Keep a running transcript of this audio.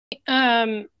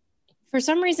For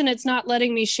some reason, it's not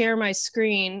letting me share my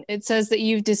screen. It says that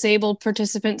you've disabled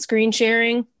participant screen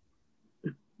sharing.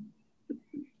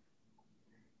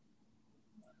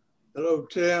 Hello,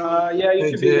 Tim. Yeah, you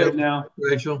should be good now.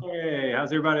 Rachel. Hey,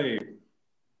 how's everybody?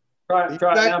 Try it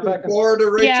now, Becca.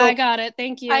 Rachel? Yeah, I got it.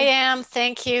 Thank you. I am.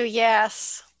 Thank you.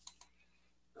 Yes.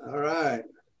 All right.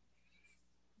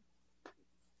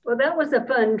 Well, that was a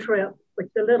fun trip with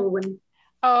the little one.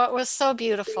 Oh, it was so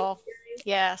beautiful.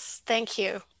 Yes. Thank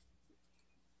you.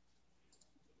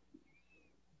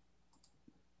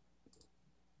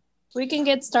 We can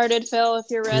get started, Phil, if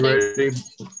you're ready.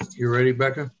 You ready,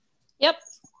 Becca? Yep.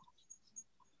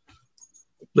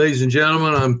 Ladies and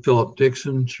gentlemen, I'm Philip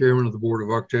Dixon, Chairman of the Board of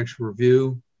Architectural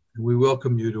Review, and we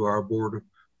welcome you to our Board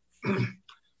of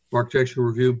Architectural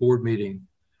Review Board meeting.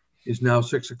 It's now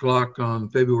 6 o'clock on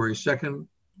February 2nd,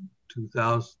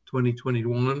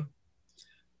 2021.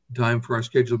 Time for our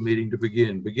scheduled meeting to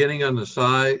begin. Depending on the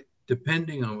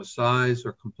size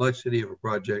or complexity of a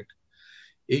project,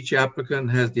 each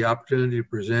applicant has the opportunity to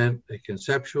present a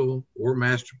conceptual or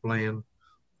master plan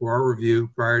for our review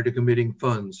prior to committing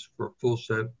funds for a full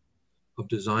set of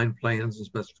design plans and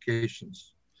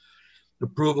specifications.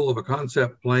 Approval of a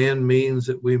concept plan means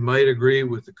that we might agree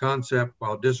with the concept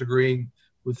while disagreeing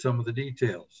with some of the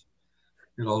details.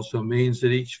 It also means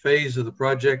that each phase of the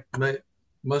project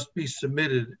must be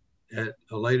submitted at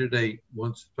a later date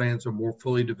once the plans are more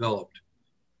fully developed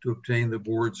to obtain the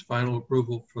board's final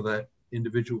approval for that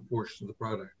individual portion of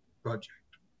the project.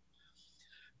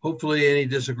 Hopefully any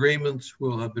disagreements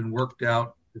will have been worked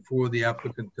out before the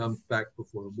applicant comes back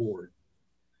before the board.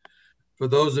 For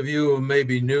those of you who may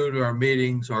be new to our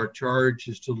meetings, our charge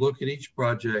is to look at each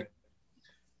project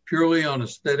purely on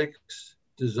aesthetics,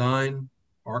 design,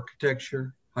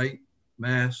 architecture, height,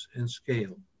 mass, and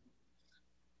scale,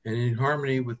 and in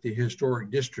harmony with the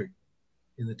historic district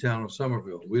in the town of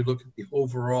Somerville. We look at the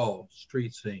overall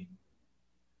street scene.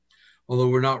 Although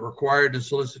we're not required to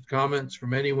solicit comments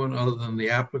from anyone other than the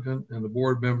applicant and the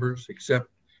board members, except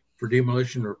for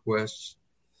demolition requests,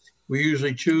 we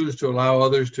usually choose to allow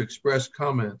others to express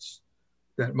comments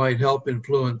that might help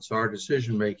influence our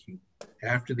decision-making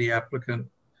after the applicant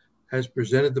has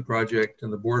presented the project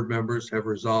and the board members have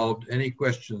resolved any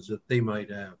questions that they might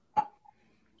have.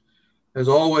 As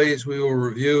always, we will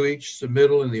review each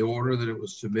submittal in the order that it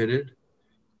was submitted.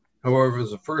 However,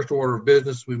 as a first order of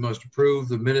business, we must approve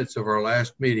the minutes of our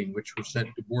last meeting, which were sent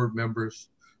to board members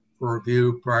for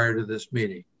review prior to this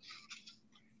meeting.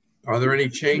 Are there any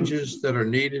changes that are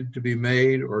needed to be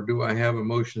made, or do I have a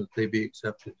motion that they be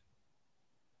accepted?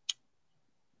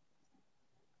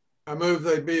 I move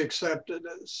they be accepted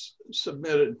as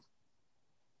submitted.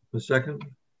 A second?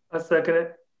 I second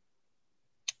it.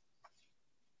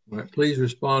 All right, please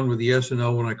respond with yes or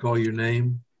no when I call your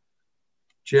name.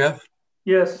 Jeff?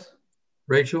 Yes.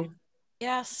 Rachel?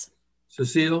 Yes.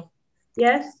 Cecile?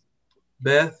 Yes.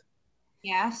 Beth?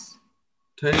 Yes.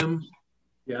 Tim?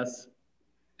 Yes.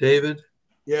 David?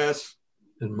 Yes.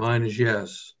 And mine is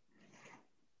yes.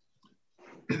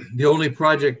 The only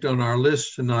project on our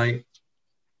list tonight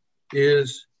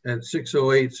is at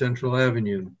 608 Central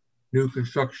Avenue, new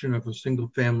construction of a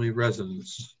single-family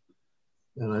residence.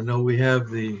 And I know we have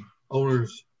the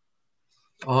owners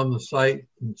on the site,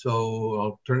 and so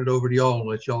I'll turn it over to y'all and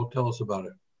let y'all tell us about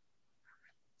it.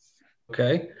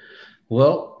 Okay.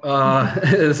 Well,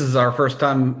 this is our first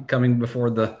time coming before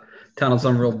the Town of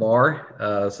Somerville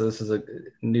Bar. So this is a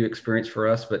new experience for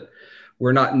us, but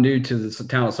we're not new to the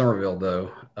Town of Somerville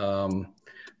though.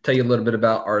 Tell you a little bit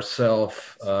about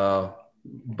ourselves.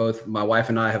 Both my wife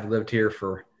and I have lived here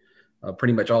for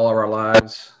pretty much all of our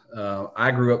lives.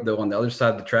 I grew up though on the other side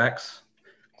of the tracks,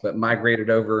 but migrated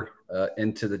over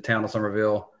into the Town of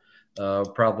Somerville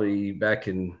probably back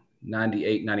in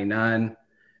 98, 99.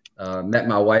 Met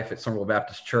my wife at Somerville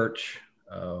Baptist Church.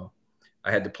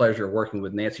 I had the pleasure of working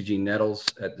with Nancy Jean Nettles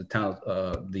at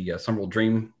the Somerville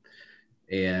Dream.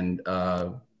 And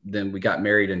then we got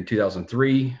married in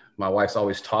 2003. My wife's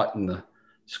always taught in the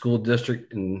school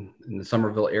district in the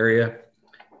Somerville area.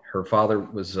 Her father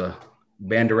was a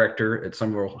band director at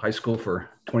Somerville High School for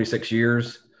 26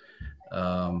 years.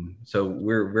 So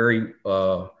we're very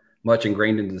much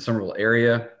ingrained into the Somerville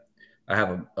area. I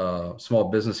have a small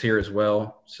business here as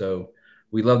well. So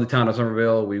we love the town of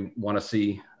Somerville. We want to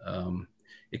see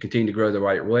it continue to grow the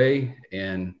right way.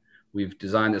 And we've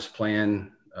designed this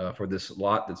plan for this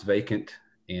lot that's vacant.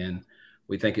 And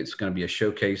we think it's going to be a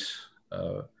showcase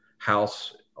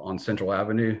house on Central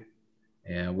Avenue.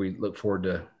 And we look forward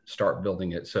to start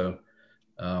building it. So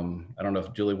I don't know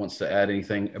if Julie wants to add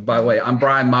anything. By the way, I'm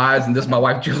Brian Mize, and this is my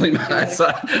wife, Julie Mize.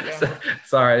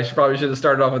 Sorry, I probably should have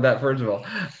started off with that first of all.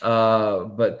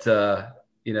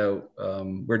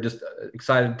 We're just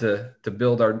excited to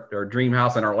build our dream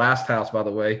house, and our last house, by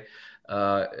the way,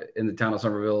 in the town of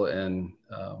Summerville, and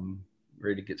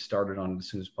ready to get started on it as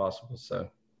soon as possible. So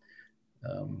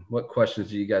what questions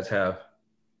do you guys have?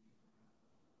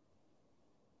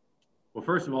 Well,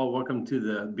 first of all, welcome to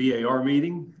the BAR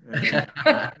meeting.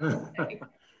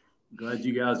 Glad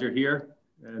you guys are here,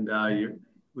 and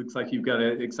looks like you've got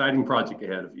an exciting project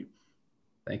ahead of you.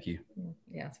 Thank you.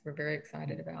 Yes, we're very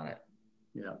excited about it.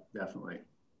 Yeah, definitely.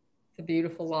 It's a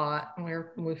beautiful lot, and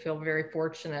we feel very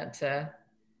fortunate to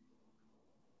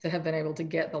have been able to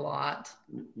get the lot.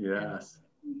 Yes.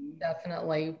 And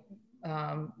definitely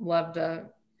love to,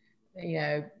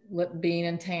 being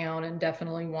in town, and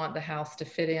definitely want the house to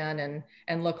fit in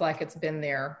and look like it's been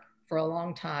there for a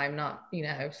long time, not,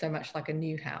 so much like a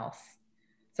new house.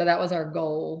 So that was our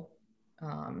goal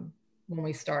when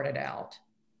we started out.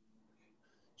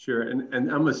 Sure,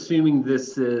 and I'm assuming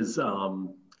this is,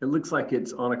 it looks like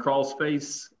it's on a crawl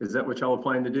space. Is that what y'all are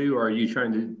planning to do, or are you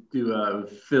trying to do a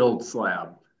filled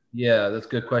slab? Yeah, that's a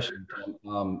good question.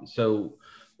 So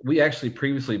we actually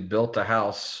previously built a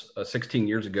house 16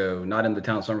 years ago, not in the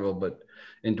town of Summerville, but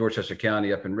in Dorchester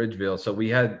County up in Ridgeville. So we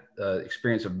had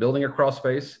experience of building a crawl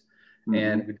space,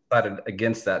 and we decided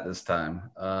against that this time.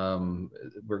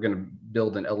 We're going to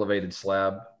build an elevated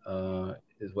slab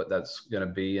is what that's going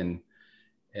to be.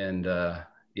 And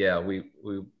yeah, we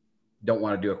don't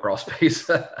want to do a crawl space.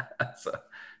 So.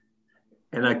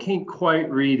 And I can't quite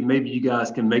read, maybe you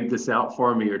guys can make this out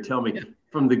for me or tell me,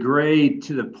 from the grade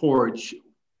to the porch,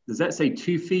 does that say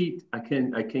 2 feet? I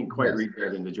can't quite read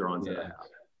that in the drawings. Yeah,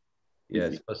 yeah,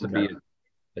 it's supposed to be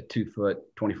a 2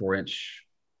 foot, 24-inch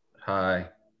high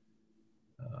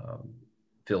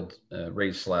filled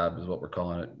raised slab is what we're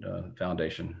calling it,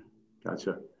 foundation.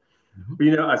 Gotcha.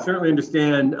 Well, I certainly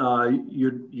understand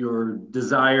your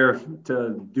desire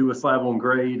to do a slab on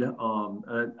grade.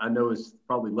 I know it's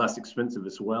probably less expensive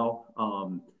as well.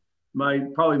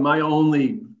 My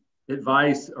only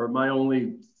advice, or my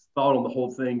only thought on the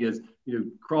whole thing is,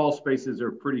 crawl spaces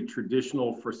are pretty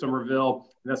traditional for Summerville,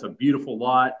 and that's a beautiful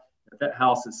lot. If that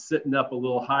house is sitting up a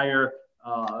little higher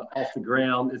off the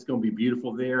ground, it's going to be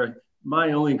beautiful there.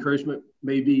 My only encouragement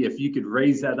may be if you could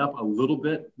raise that up a little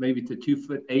bit, maybe to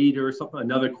 2'8" or something,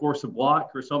 another course of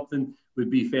block or something would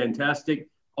be fantastic.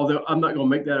 Although I'm not going to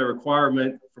make that a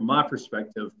requirement from my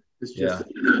perspective. It's just a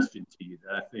suggestion to you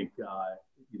that I think,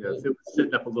 if it was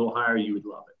sitting up a little higher, you would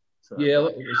love it. So. Yeah,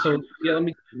 let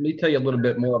me tell you a little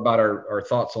bit more about our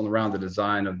thoughts around the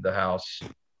design of the house.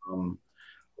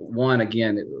 One,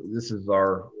 again, this is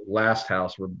our last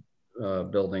house we're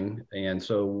building, and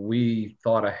so we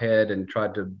thought ahead and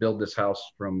tried to build this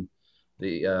house from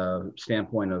the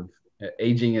standpoint of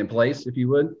aging in place, if you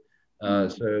would.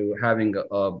 So having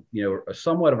a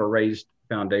somewhat of a raised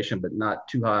foundation, but not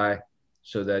too high,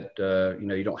 so that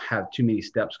you don't have too many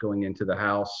steps going into the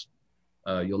house.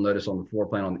 You'll notice on the floor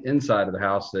plan on the inside of the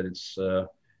house that it's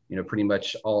pretty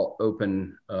much all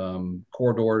open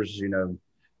corridors,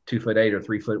 2'8" or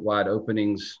 3 foot wide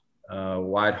openings,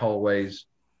 wide hallways,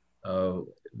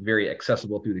 very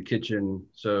accessible through the kitchen.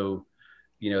 So,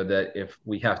 that if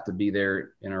we have to be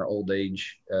there in our old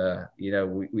age,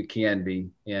 we can be,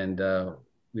 and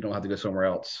we don't have to go somewhere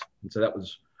else. And so that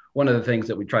was one of the things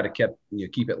that we try to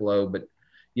keep it low. But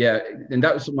yeah, and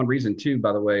that was one reason too,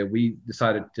 by the way, we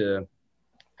decided to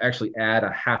actually add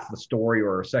a half a story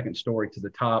or a second story to the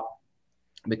top,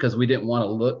 because we didn't want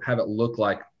to have it look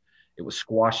like it was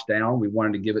squashed down. We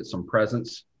wanted to give it some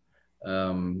presence,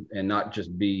 and not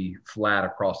just be flat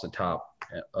across the top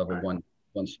of a one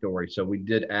story. So we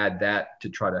did add that to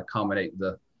try to accommodate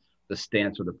the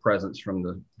stance or the presence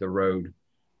from the road.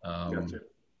 Gotcha.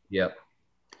 Yep.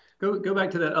 Go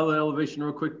back to that other elevation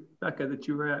real quick, Becca, that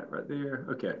you were at right there.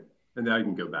 Okay, and now you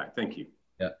can go back. Thank you.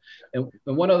 Yeah, and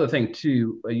one other thing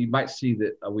too, you might see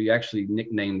that we actually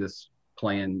nicknamed this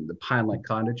plan the Pineland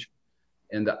Cottage,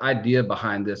 and the idea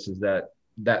behind this is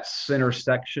that center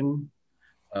section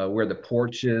where the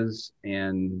porch is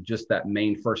and just that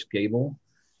main first gable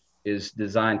is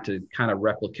designed to kind of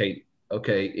replicate,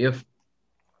 okay, if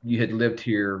you had lived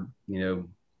here,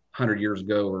 100 years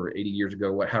ago or 80 years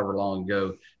ago, however long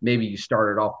ago, maybe you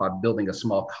started off by building a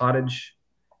small cottage,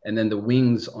 and then the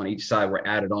wings on each side were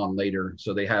added on later.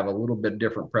 So they have a little bit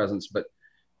different presence, but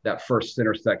that first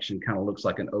center section kind of looks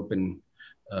like an open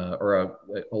or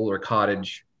an older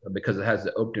cottage, because it has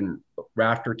the open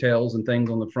rafter tails and things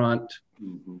on the front.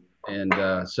 And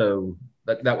so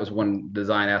that was one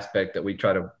design aspect that we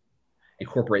try to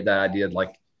incorporate that idea,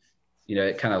 like, you know,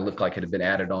 it kind of looked like it had been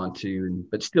added on to,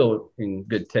 but still in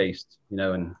good taste, you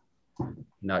know, and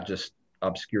not just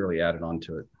obscurely added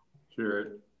onto it.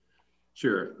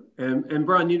 Sure. And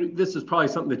Brian, this is probably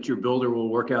something that your builder will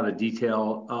work out a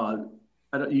detail.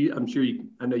 I'm sure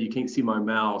I know you can't see my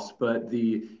mouse, but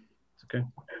okay.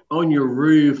 On your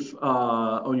roof,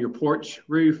 on your porch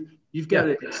roof, you've got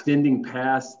it extending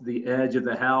past the edge of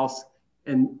the house,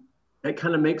 and that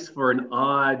kind of makes for an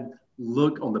odd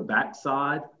look on the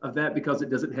backside of that because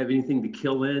it doesn't have anything to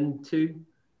kill into.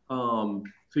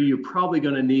 So you're probably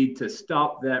going to need to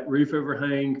stop that roof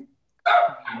overhang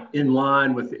in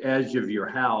line with the edge of your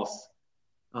house.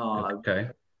 Okay.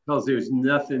 Because there's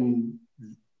nothing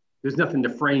to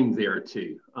frame there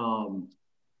too.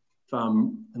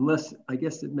 Unless, I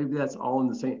guess maybe that's all in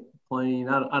the same plane.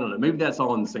 I don't know. Maybe that's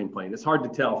all in the same plane. It's hard to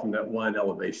tell from that one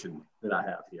elevation that I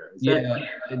have here.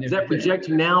 Is that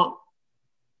projecting out?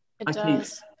 It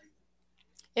does.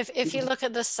 If you look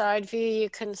at the side view, you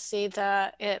can see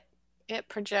that it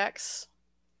projects.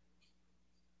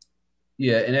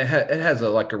 Yeah, and it has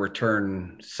a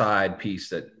return side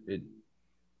piece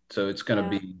so it's going to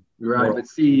be right. But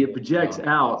see, it projects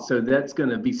out, so that's going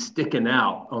to be sticking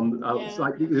out on. It's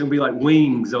like it's going to be like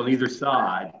wings on either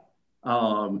side.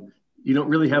 You don't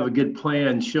really have a good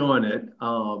plan showing it,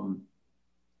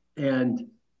 and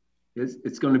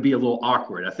it's going to be a little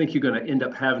awkward. I think you're going to end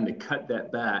up having to cut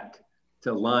that back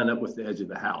to line up with the edge of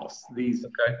the house. These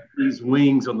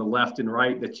wings on the left and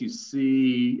right that you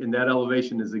see in that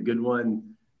elevation is a good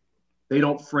one. They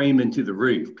don't frame into the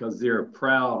roof because they're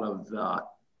proud of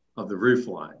the roof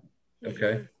line.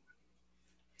 Okay.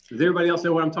 Does everybody else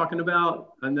know what I'm talking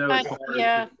about? I know. I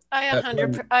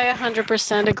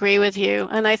 100% agree with you,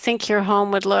 and I think your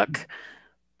home would look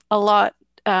a lot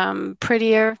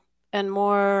prettier and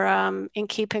more in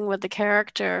keeping with the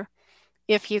character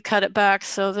if you cut it back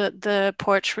so that the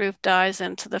porch roof dies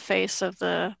into the face of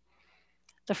the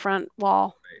front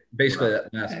wall. Basically,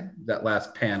 that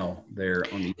last panel there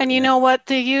on the. And you know what?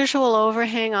 The usual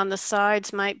overhang on the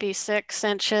sides might be 6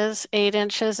 inches, 8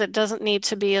 inches. It doesn't need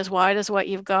to be as wide as what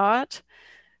you've got.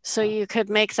 So you could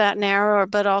make that narrower,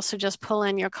 but also just pull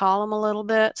in your column a little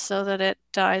bit so that it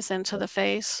dies into the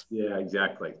face. Yeah,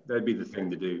 exactly. That'd be the thing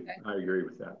to do. I agree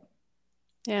with that.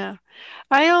 Yeah.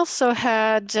 I also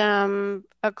had a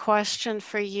question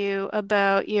for you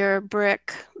about your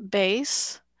brick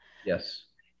base. Yes.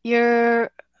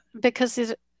 Because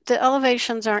the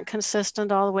elevations aren't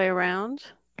consistent all the way around.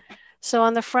 So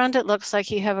on the front, it looks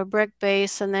like you have a brick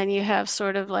base and then you have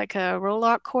sort of like a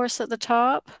roll-lock course at the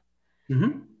top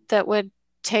that would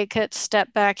take it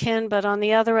step back in. But on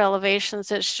the other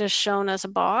elevations, it's just shown as a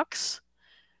box.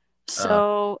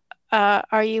 So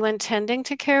are you intending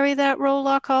to carry that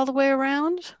roll-lock all the way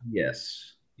around?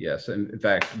 Yes. And in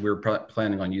fact, we're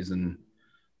planning on using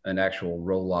an actual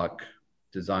roll-lock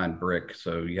design brick.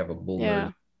 So you have a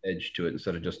boulder edge to it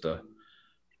instead of just a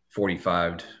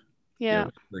 45'd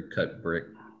cut brick.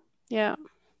 Yeah.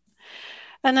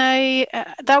 And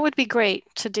that would be great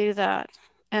to do that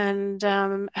and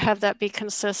have that be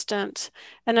consistent.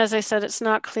 And as I said, it's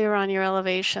not clear on your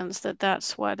elevations that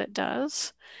that's what it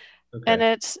does. Okay. And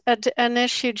it's an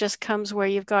issue just comes where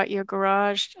you've got your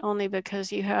garage only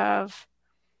because you have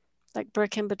like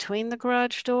brick in between the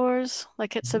garage doors.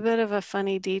 Like it's a bit of a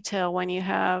funny detail when you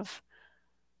have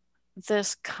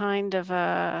this kind of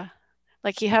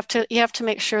like you have to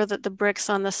make sure that the bricks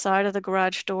on the side of the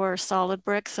garage door are solid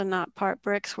bricks and not part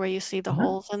bricks where you see the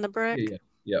holes in the brick.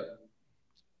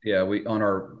 Yeah.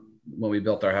 When we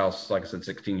built our house, like I said,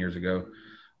 16 years ago,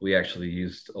 we actually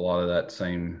used a lot of that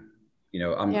same,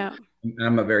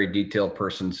 I'm a very detailed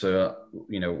person. So,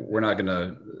 we're not going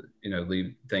to,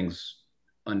 leave things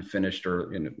unfinished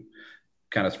or,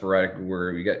 kind of sporadic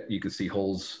where you can see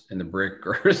holes in the brick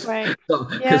or right.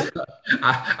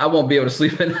 I won't be able to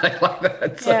sleep at night like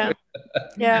that. So.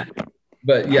 Yeah.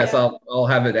 But yes, I'll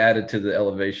have it added to the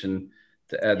elevation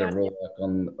to add the roll-lock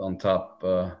on top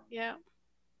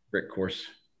brick course.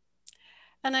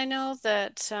 And I know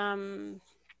that Tim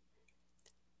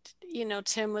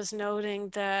was noting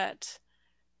that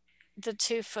the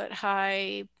 2-foot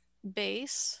high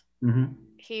base,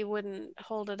 he wouldn't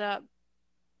hold it up,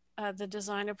 the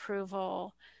design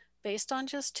approval based on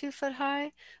just 2-foot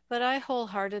high, but I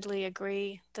wholeheartedly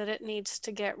agree that it needs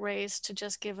to get raised to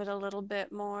just give it a little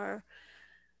bit more,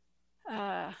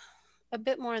 a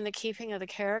bit more in the keeping of the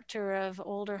character of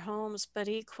older homes, but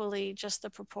equally just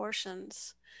the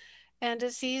proportions. And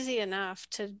it's easy enough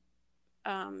to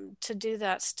do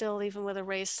that still, even with a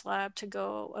raised slab, to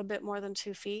go a bit more than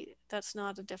 2 feet. That's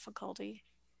not a difficulty.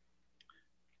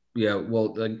 Yeah,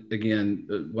 well, again,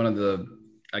 one of the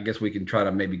I guess we can try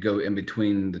to maybe go in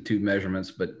between the two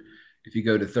measurements, but if you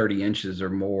go to 30 inches or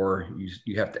more,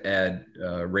 you have to add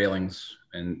railings,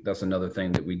 and that's another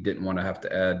thing that we didn't want to have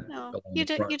to add. No, you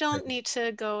don't need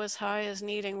to go as high as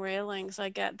needing railings. I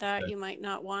get that. Okay. You might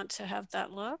not want to have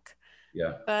that look.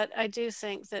 Yeah. But I do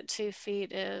think that 2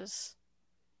 feet it's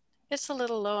a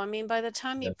little low. I mean, by the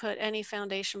time you put any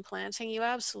foundation planting, you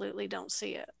absolutely don't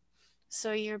see it.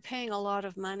 So you're paying a lot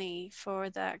of money for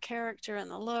that character and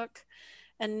the look,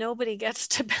 and nobody gets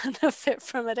to benefit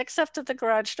from it except at the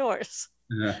garage doors.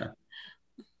 Yeah.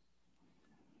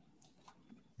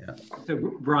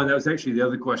 So, Brian, that was actually the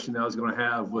other question I was going to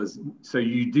have was, so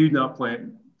you do not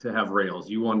plan to have rails.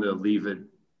 You want to leave it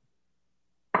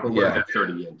below that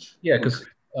 30 inch. Yeah, because,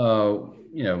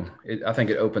 you know, I think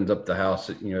it opens up the house.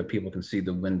 You know, people can see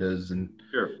the windows and,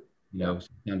 sure. You know,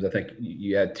 sometimes I think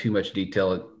you add too much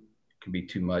detail, it can be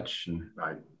too much. And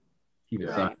right. Keep it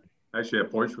simple. Actually, a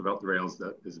porch without the rails,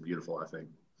 that is beautiful, I think.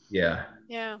 Yeah.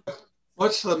 Yeah.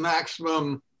 What's the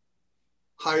maximum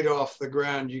height off the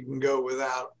ground you can go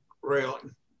without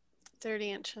railing?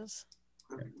 30 inches.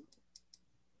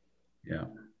 Yeah.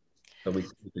 So we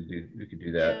could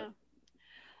do that. Yeah.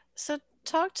 So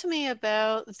talk to me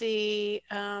about the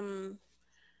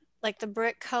like the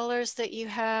brick colors that you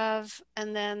have,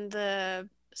 and then the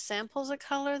samples of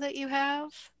color that you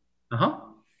have. Uh-huh.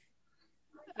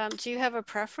 Do you have a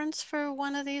preference for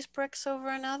one of these bricks over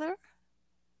another?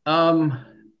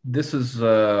 This is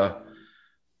I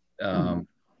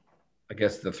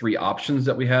guess the 3 options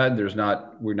that we had.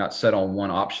 We're not set on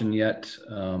one option yet,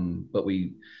 but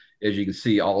as you can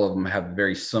see, all of them have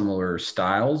very similar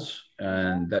styles,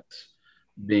 and that's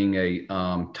being a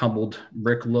tumbled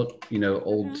brick look, you know,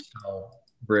 old style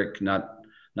brick, not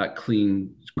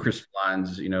clean, crisp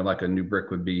lines, you know, like a new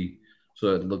brick would be.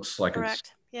 So it looks like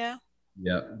correct. Yeah.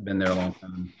 Yeah, been there a long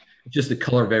time. Just the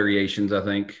color variations, I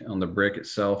think, on the brick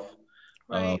itself.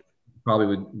 Right. Probably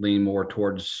would lean more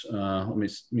towards, let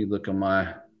me look on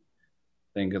my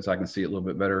thing because I can see it a little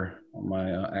bit better on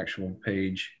my actual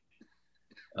page.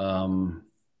 I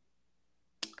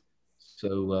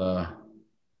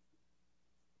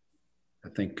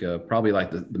think probably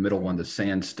like the middle one, the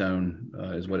sandstone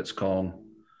is what it's called.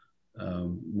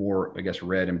 More, I guess,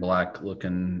 red and black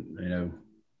looking, you know.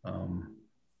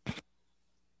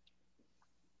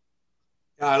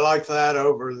 I like that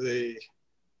over the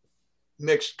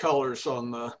mixed colors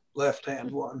on the left-hand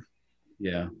one.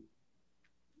 Yeah.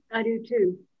 I do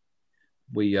too.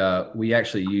 We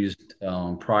actually used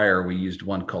prior. We used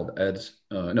one called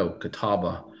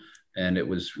Catawba, and it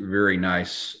was very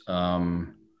nice. I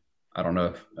don't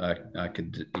know if I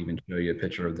could even show you a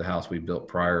picture of the house we built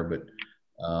prior, but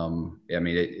I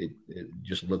mean, it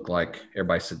just looked like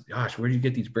everybody said, "Gosh, where did you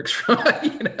get these bricks from?"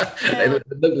 You know, they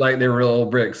looked like they were real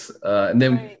old bricks. And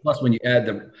then plus when you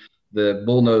add the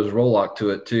bullnose Roloc to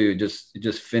it too, it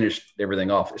just finished everything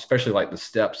off. Especially like the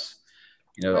steps.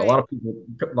 You know, a lot of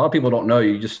people don't know.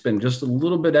 You just spend just a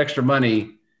little bit extra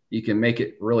money, you can make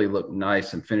it really look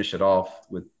nice and finish it off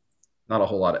with not a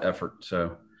whole lot of effort.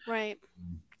 So right.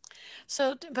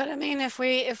 So, but I mean, if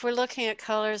we're looking at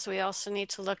colors, we also need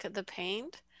to look at the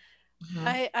paint.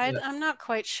 Mm-hmm. I'm not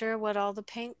quite sure what all the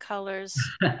paint colors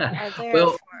are there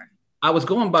for. I was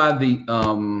going by the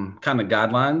kind of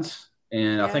guidelines,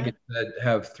 and I think it said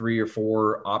have 3 or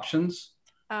 4 options.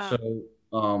 So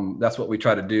that's what we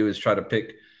try to do, is try to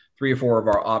pick 3 or 4 of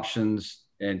our options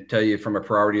and tell you from a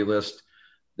priority list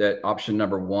that option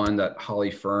number 1, that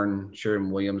Holly Fern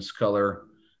Sherwin-Williams color,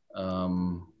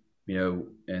 you know,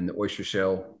 and the oyster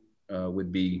shell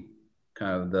would be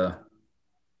kind of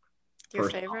your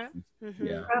favorite. Mm-hmm.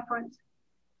 Yeah. Preference.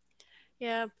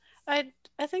 Yeah, I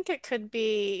think it could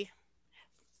be.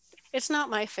 It's not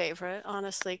my favorite,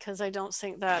 honestly, because I don't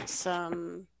think that's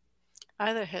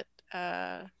either hit.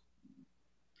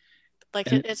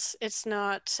 It's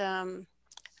not. I'm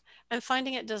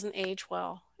finding it doesn't age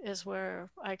well, is where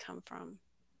I come from.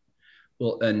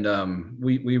 Well, and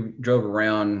we drove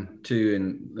around too,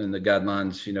 and the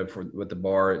guidelines, you know, with the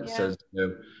bar, it says, you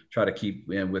know, try to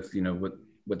keep in with, you know,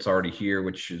 what's already here,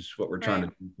 which is what we're trying to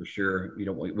do for sure. We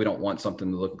don't want something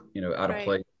to look, you know, out of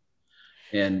place.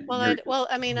 And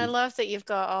I mean, I love that you've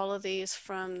got all of these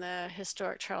from the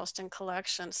Historic Charleston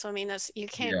collection. So I mean, you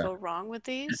can't go wrong with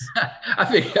these. I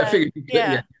figured you could,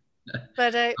 yeah.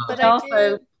 But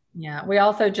we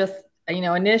also just, you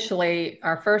know, initially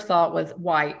our first thought was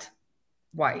white.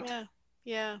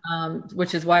 Yeah.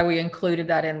 Which is why we included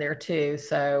that in there too.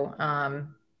 So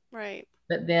right.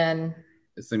 But then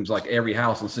it seems like every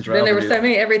house in Central Avenue, there were so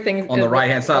many, everything on the right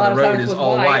hand side of the road is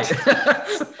all white.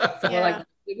 So we're like,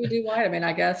 did we do white? I mean,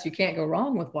 I guess you can't go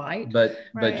wrong with white. But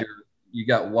you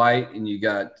got white and you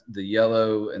got the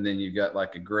yellow, and then you got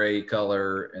like a gray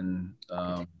color and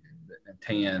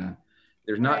tan.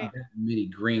 There's not that many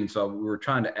greens, so we were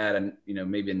trying to add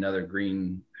maybe another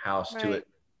green house to it.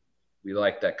 We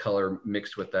like that color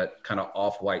mixed with that kind of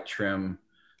off-white trim.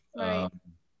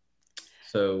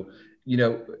 So, we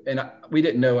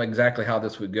didn't know exactly how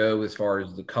this would go as far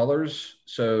as the colors.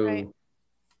 So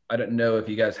I don't know if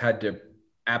you guys had to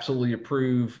absolutely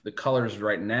approve the colors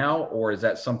right now, or is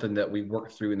that something that we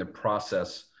work through in the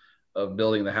process of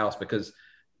building the house? Because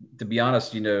to be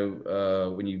honest,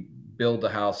 when you build the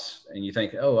house and you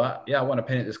think, oh, I want to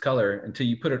paint it this color, until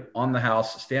you put it on the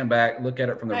house, stand back, look at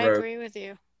it from the road. I agree with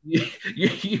you.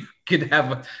 You could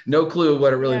have no clue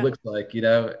what it really looks like,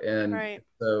 and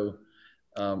so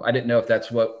I didn't know if that's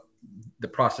what the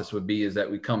process would be, is that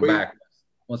we come back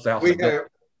once the house is built,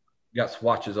 got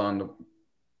swatches on the.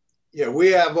 Yeah,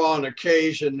 we have on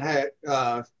occasion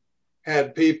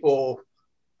had people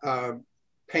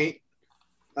paint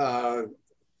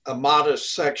a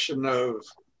modest section of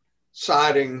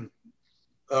siding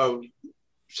of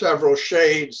several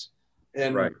shades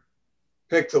and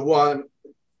pick the one.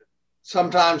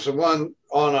 Sometimes the one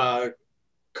on a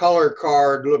color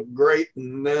card looked great,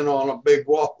 and then on a big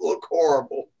wall look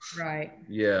horrible. Right.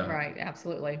 Yeah. Right.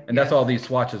 Absolutely. And that's all these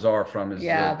swatches are from. Is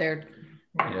they're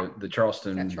the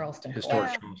Charleston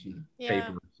historic Charleston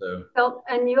paper. So. Well,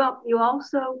 and you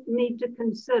also need to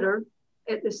consider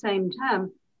at the same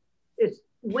time,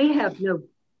 we have no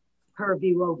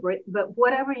purview over it, but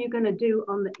whatever you're going to do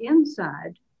on the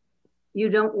inside, you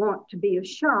don't want to be a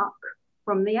shock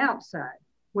from the outside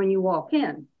when you walk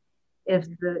in. If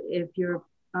you're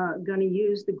going to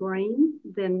use the green,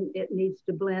 then it needs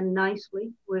to blend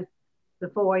nicely with the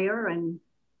foyer, and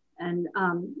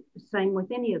same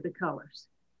with any of the colors.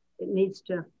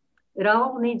 It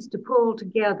all needs to pull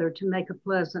together to make a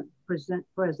pleasant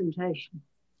presentation.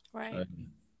 Right.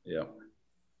 Yeah.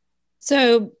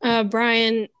 So,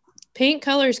 Brian, paint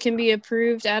colors can be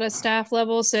approved at a staff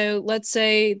level. So let's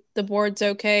say the board's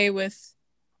okay with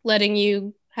letting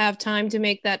you have time to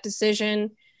make that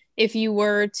decision. If you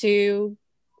were to,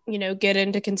 get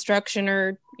into construction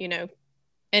or,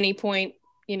 any point,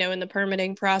 in the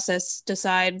permitting process,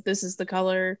 decide this is the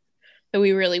color that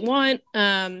we really want,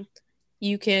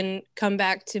 you can come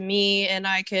back to me and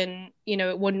I can,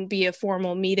 it wouldn't be a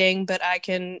formal meeting, but I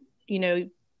can,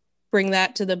 bring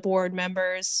that to the board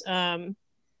members, and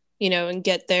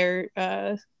get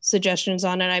their suggestions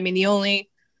on it. I mean, the only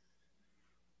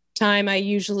time I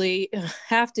usually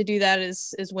have to do that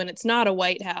is when it's not a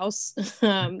white house.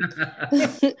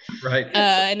 Right.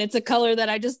 And it's a color that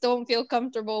I just don't feel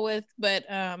comfortable with, but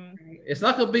it's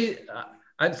not going to be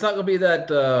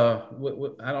that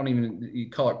I don't even, you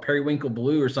call it periwinkle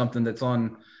blue or something that's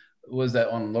on, was that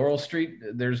on Laurel Street?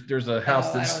 There's a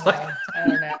house that's like, I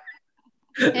don't know.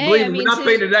 Hey, believe me, we're not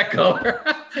painted that color.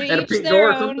 To each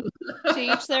their own. To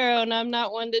each their own. I'm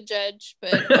not one to judge,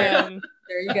 but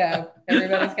there you go.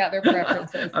 Everybody's got their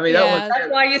preferences. I mean,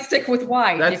 that's why you stick with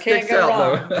white. You can't go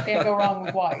wrong. You can't go wrong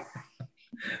with white.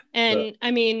 And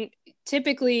I mean,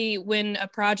 typically when a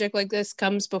project like this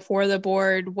comes before the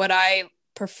board, what I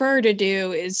prefer to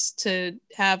do is to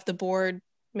have the board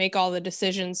make all the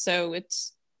decisions, so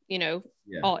it's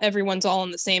everyone's all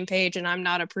on the same page, and I'm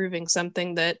not approving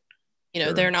something that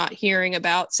they're not hearing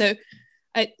about. So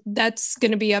that's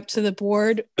going to be up to the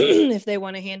board if they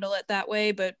want to handle it that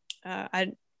way. But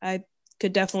I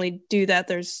could definitely do that.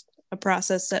 There's a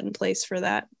process set in place for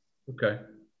that. Okay.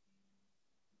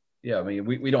 Yeah. I mean,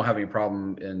 we don't have any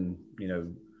problem in,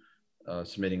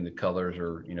 submitting the colors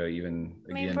or, even again.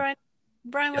 I mean,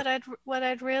 Brian, what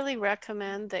I'd really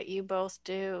recommend that you both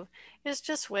do is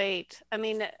just wait. I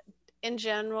mean, in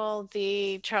general,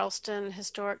 the Charleston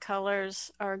historic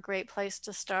colors are a great place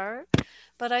to start.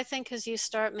 But I think as you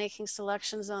start making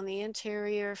selections on the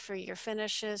interior for your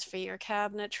finishes, for your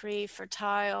cabinetry, for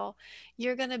tile,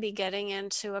 you're going to be getting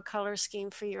into a color scheme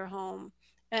for your home.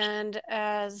 And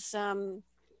as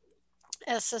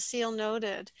Cecile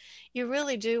noted, you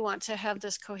really do want to have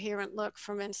this coherent look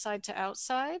from inside to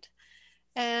outside.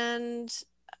 And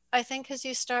I think as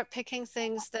you start picking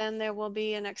things, then there will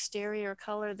be an exterior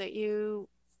color that you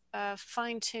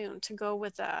fine tune to go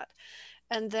with that.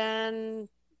 And then,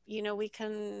 we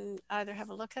can either have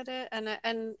a look at it,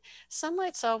 and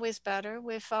sunlight's always better.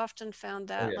 We've often found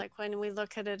that, like when we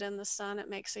look at it in the sun, it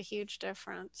makes a huge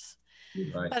difference.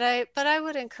 Right. But I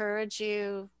would encourage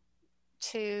you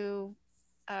to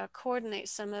coordinate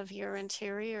some of your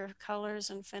interior colors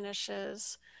and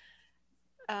finishes,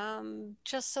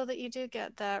 just so that you do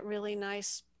get that really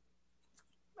nice,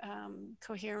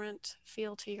 coherent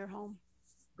feel to your home.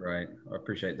 Right. I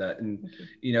appreciate that. And,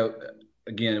 you know,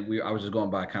 again, I was just going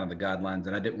by kind of the guidelines,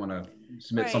 and I didn't want to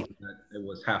submit something that it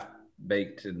was half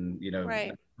baked and, you know,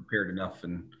 not prepared enough,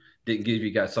 and didn't give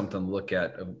you guys something to look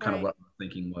at of kind of what my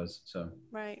thinking was. So,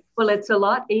 well, it's a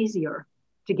lot easier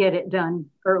to get it done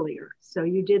earlier. So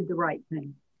you did the right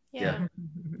thing. Yeah.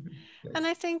 And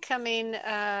I think, I mean,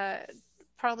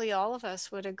 probably all of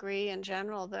us would agree in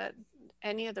general that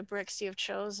any of the bricks you've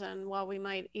chosen, while we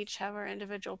might each have our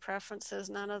individual preferences,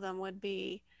 none of them would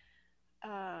be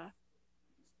a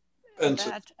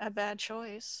bad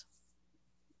choice.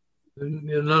 None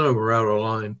of them are out of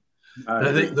line.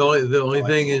 I think the only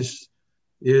thing is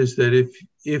that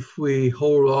if we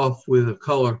hold off with a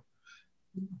color,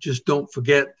 just don't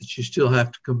forget that you still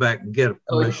have to come back and get a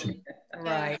permission.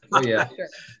 Right. Oh, yeah.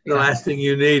 The last thing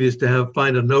you need is to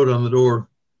find a note on the door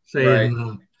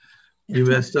saying you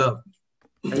messed up.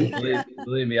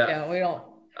 Believe me, we don't.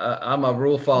 I'm a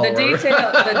rule follower.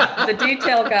 The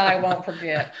detail guy won't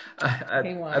forget.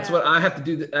 That's what I have to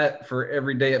do that for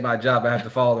every day at my job. I have to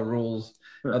follow the rules.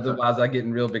 Otherwise, I get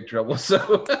in real big trouble.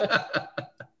 So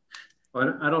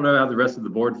I don't know how the rest of the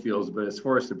board feels, but as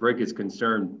far as the brick is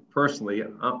concerned, personally,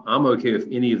 I'm okay with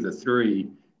any of the three.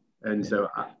 And so,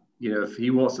 you know, if he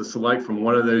wants to select from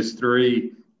one of those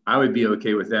three, I would be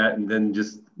okay with that. And then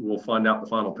we'll find out the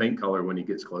final paint color when he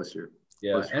gets closer.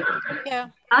 Yeah.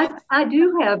 I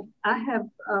have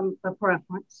a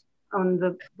preference on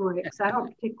the bricks. I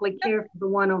don't particularly care for the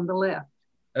one on the left.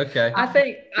 Okay. I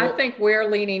think we're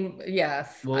leaning,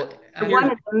 yes. Well, the one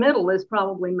in the middle is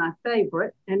probably my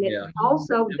favorite. And it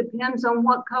also depends on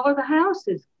what color the house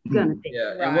is going to be.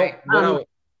 Yeah. Right. And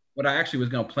what I actually was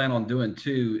going to plan on doing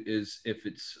too is, if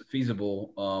it's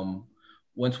feasible,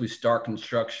 once we start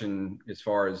construction, as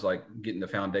far as like getting the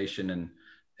foundation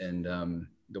and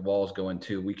the walls going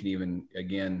too, we can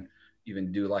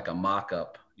even do like a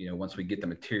mock-up, you know, once we get the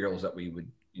materials that we would,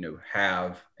 you know,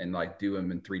 have, and like do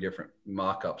them in 3 different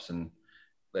mock-ups and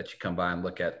let you come by and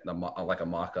look at like a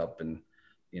mock-up. And,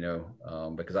 you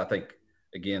know, because I think,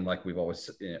 again, like we've always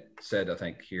said, I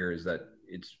think here is that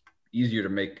it's easier to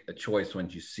make a choice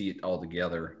once you see it all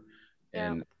together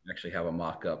and actually have a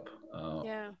mock-up.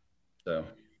 So.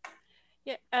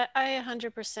 Yeah, I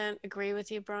 100% agree with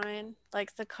you, Brian.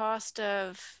 Like the cost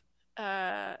of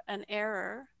an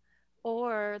error,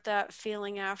 or that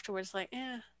feeling afterwards like,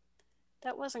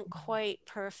 that wasn't quite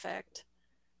perfect.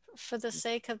 For the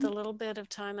sake of the little bit of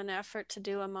time and effort to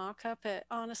do a mock-up, it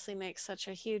honestly makes such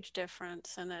a huge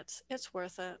difference, and it's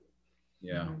worth it.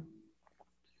 Yeah.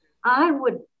 I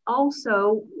would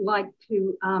also like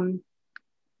to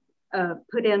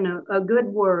put in a good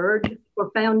word for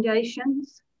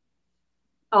foundations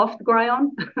off the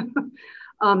ground.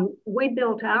 We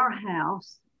built our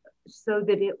house so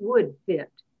that it would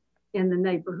fit in the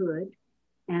neighborhood.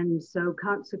 And so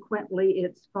consequently,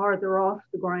 it's farther off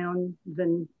the ground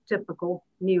than typical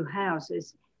new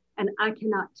houses. And I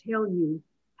cannot tell you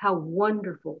how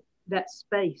wonderful that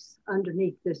space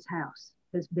underneath this house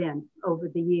has been over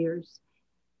the years.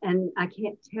 And I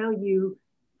can't tell you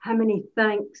how many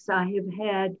thanks I have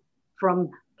had from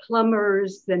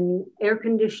plumbers and air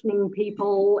conditioning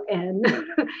people and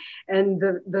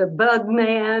the bug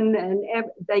man, and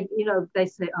they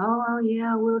say, oh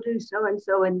yeah, we'll do so and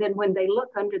so, and then when they look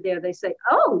under there they say,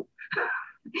 oh,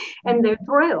 and they're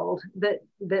thrilled that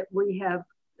we have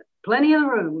plenty of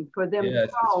room for them to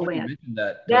crawl in.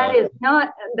 That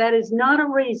is not a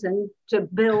reason to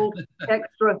build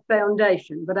extra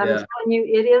foundation, but I'm telling you,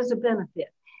 it is a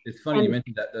benefit. It's funny you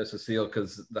mentioned that though, Cecile,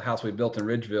 because the house we built in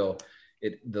Ridgeville,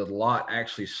 the lot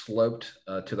actually sloped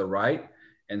to the right.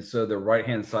 And so the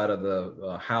right-hand side of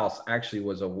the house actually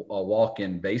was a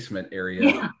walk-in basement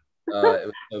area. It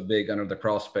was so big under the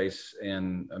crawl space.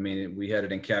 And I mean, we had it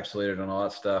encapsulated and all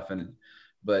that stuff.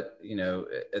 But, you know,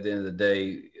 at the end of the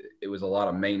day, it was a lot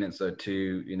of maintenance though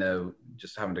too, you know,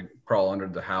 just having to crawl under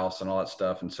the house and all that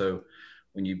stuff. And so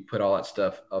when you put all that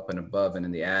stuff up and above and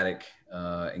in the attic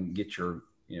and get your,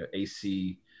 you know,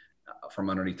 AC from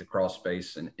underneath the crawl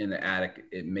space and in the attic,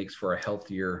 it makes for a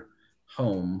healthier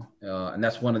home. And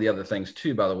that's one of the other things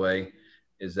too, by the way,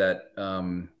 is that,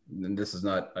 and this is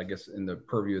not, I guess, in the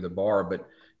purview of the bar, but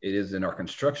it is in our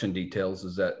construction details,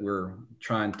 is that we're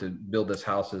trying to build this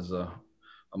house as a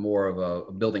more of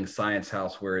a building science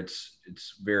house, where it's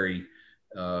very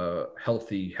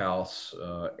healthy house,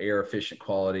 air efficient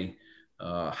quality,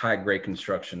 high grade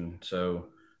construction. So,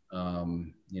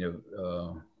 you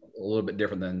know, a little bit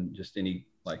different than just any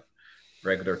like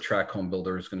regular track home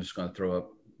builder is just going to throw up,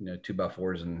 you know,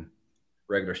 2x4s and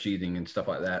regular sheathing and stuff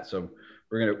like that. So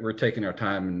we're taking our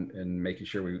time and making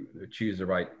sure we choose the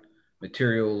right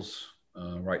materials,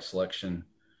 right selection,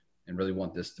 and really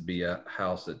want this to be a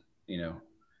house that,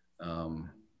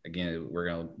 again, we're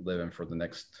going to live in for the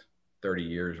next 30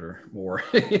 years or more.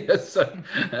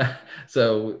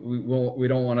 So we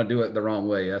don't want to do it the wrong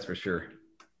way. That's for sure.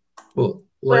 Well,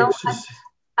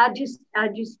 I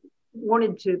just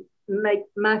wanted to make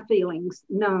my feelings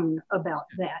known about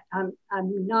that. I'm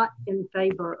not in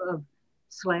favor of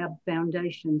slab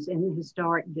foundations in the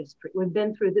historic district. We've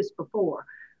been through this before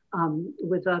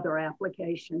with other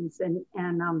applications, and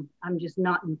I'm just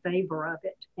not in favor of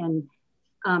it.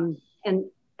 And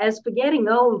as for getting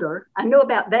older, I know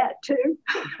about that too.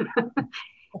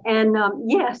 And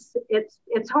yes,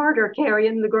 it's harder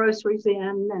carrying the groceries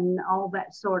in and all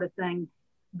that sort of thing.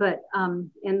 But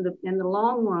in the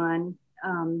long run,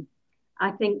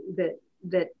 I think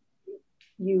that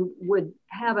you would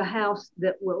have a house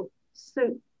that will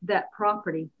suit that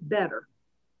property better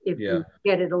if you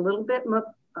get it a little bit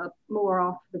more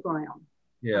off the ground.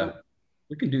 Yeah,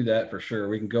 we can do that for sure.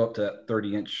 We can go up to that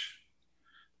 30-inch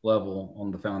level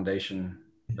on the foundation.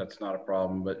 That's not a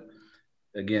problem. But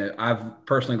again, I've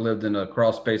personally lived in a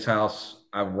crawl space house.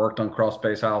 I've worked on crawl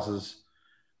space houses.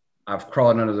 I've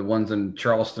crawled under the ones in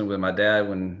Charleston with my dad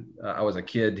when I was a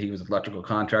kid. He was an electrical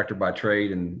contractor by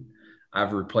trade, and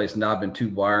I've replaced knob and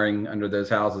tube wiring under those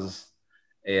houses,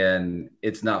 and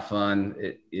it's not fun.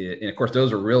 And of course,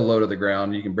 those are real low to the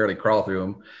ground. You can barely crawl through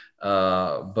them.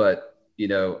 But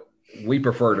we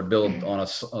prefer to build on a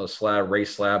slab,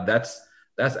 raised slab. That's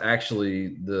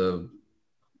actually the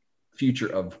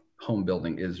future of home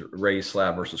building, is raised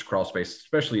slab versus crawl space,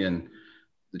 especially in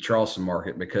the Charleston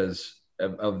market, because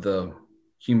of the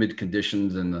humid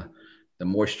conditions and the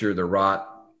moisture, the rot,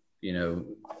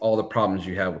 all the problems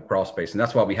you have with crawl space. And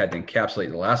that's why we had to encapsulate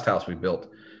the last house we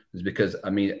built, is because,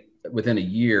 within a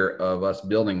year of us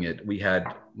building it, we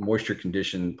had moisture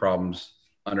condition problems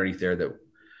underneath there that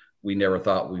we never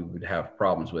thought we would have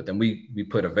problems with. And we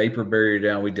put a vapor barrier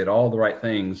down. We did all the right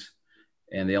things.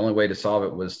 And the only way to solve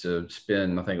it was to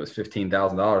spend, I think it was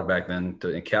 $15,000 back then to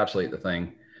encapsulate the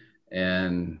thing.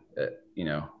 And,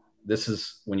 this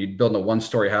is when you're building a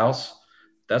one-story house,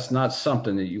 that's not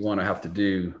something that you want to have to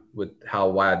do with how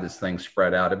wide this thing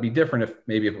spread out. It'd be different if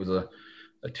it was a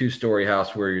two-story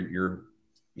house where your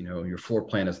floor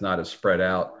plan is not as spread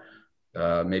out.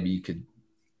 Maybe you could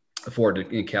afford to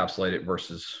encapsulate it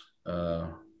versus,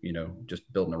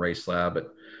 just building a raised slab.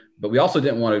 But we also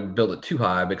didn't want to build it too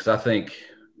high, because I think,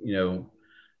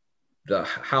 the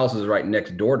houses right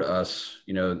next door to us,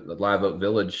 the Live Oak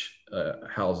Village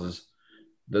houses,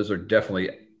 those are definitely,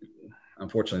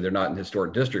 unfortunately, they're not in the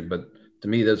historic district, but to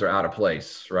me, those are out of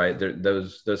place, right?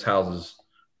 Those houses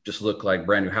just look like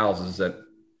brand new houses that,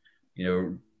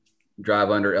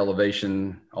 drive under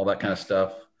elevation, all that kind of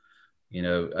stuff. I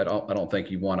don't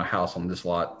think you want a house on this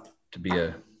lot to be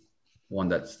one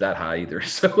that's that high either.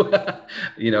 So,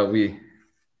 we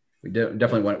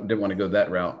definitely didn't want to go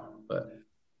that route. But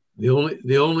the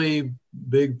only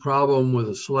big problem with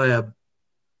a slab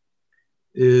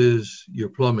is your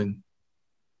plumbing.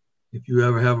 If you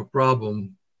ever have a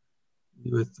problem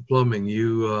with the plumbing,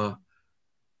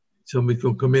 somebody's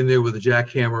going to come in there with a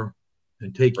jackhammer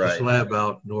and take the slab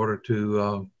out in order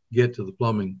to get to the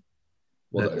plumbing.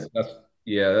 Well,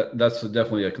 that's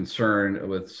definitely a concern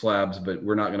with slabs, but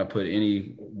we're not going to put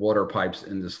any water pipes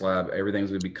in the slab. Everything's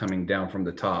going to be coming down from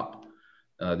the top.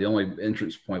 The only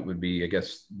entrance point would be, I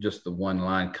guess, just the one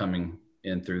line coming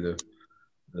in through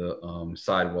the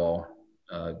sidewall.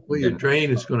 Well, your drain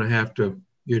is going to have to.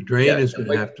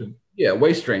 Yeah,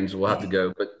 waste drains will have to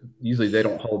go, but usually they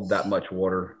don't hold that much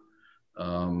water.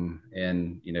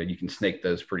 And you can snake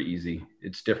those pretty easy.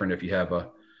 It's different if you have a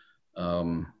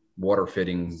water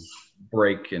fitting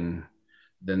break, and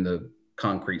then the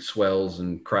concrete swells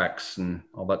and cracks and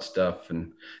all that stuff.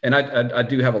 And I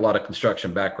do have a lot of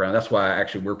construction background. That's why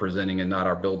actually we're presenting and not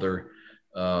our builder,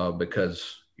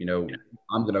 because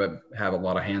I'm going to have a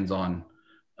lot of hands-on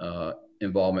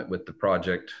involvement with the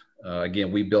project.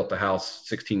 Again, we built the house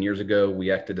 16 years ago. I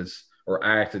acted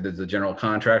as a general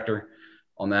contractor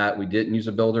on that. We didn't use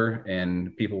a builder,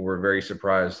 and people were very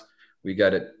surprised. We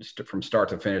got it from start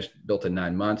to finish, built in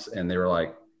 9 months, and they were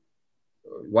like,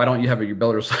 "Why don't you have your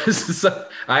builder's license?" So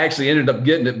I actually ended up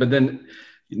getting it, but then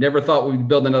you never thought we'd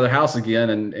build another house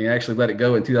again, and actually let it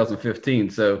go in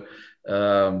 2015. So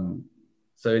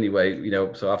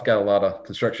anyway, so I've got a lot of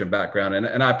construction background,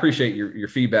 and I appreciate your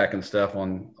feedback and stuff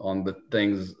on the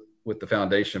things with the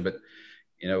foundation. But,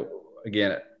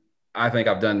 again, I think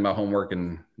I've done my homework,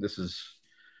 and this is,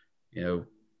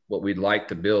 what we'd like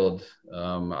to build.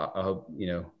 I hope,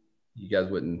 you guys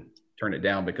wouldn't turn it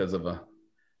down because of a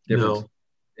difference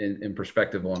in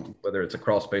perspective on whether it's a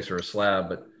crawl space or a slab.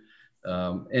 But,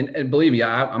 And believe me,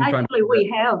 I'm trying to.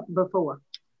 We have before.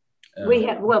 We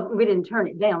didn't turn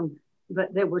it down,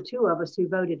 but there were 2 of us who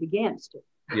voted against it.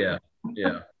 Yeah.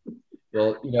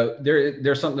 Well,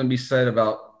 there's something to be said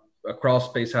about a crawl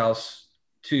space house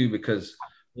too, because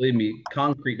believe me,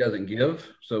 concrete doesn't give.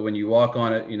 So when you walk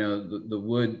on it, the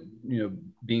wood,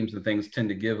 beams and things tend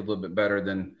to give a little bit better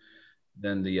than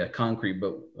the concrete.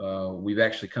 But we've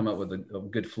actually come up with a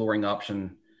good flooring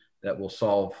option that will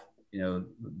solve,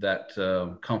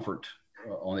 that comfort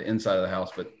on the inside of the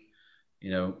house. But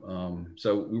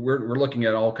so we're looking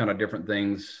at all kind of different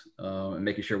things and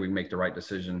making sure we make the right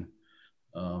decision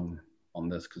on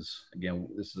this, because again,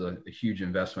 this is a huge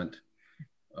investment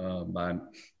by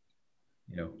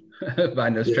no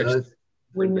stretch.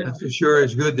 That's for sure.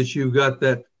 It's good that you've got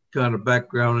that kind of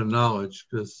background and knowledge,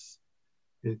 because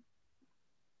it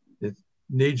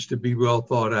needs to be well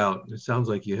thought out. It sounds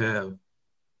like you have.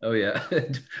 Oh yeah,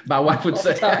 my wife would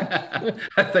say.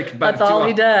 I think about that's all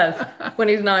he does when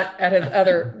he's not at his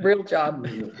other real job.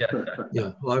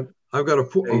 Yeah. Well, I've got a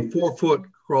 4-foot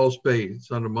crawl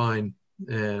space under mine,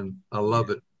 and I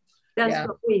love it. That's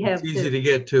what we have. It's easy to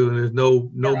get to, and there's no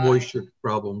moisture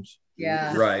problems.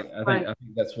 Yeah. Right. I think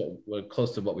that's what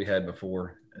close to what we had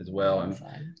before as well. And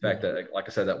in fact, that, like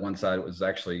I said, that one side was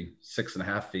actually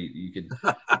 6.5 feet. You could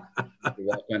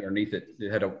walk underneath it.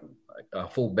 It had a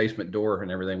full basement door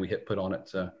and everything we put on it.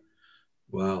 So,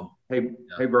 wow. Hey,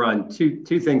 Brian,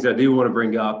 two things I do want to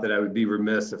bring up that I would be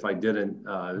remiss if I didn't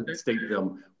state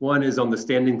them. One is on the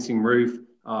standing seam roof.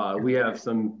 We have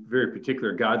some very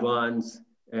particular guidelines,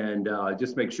 and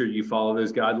just make sure you follow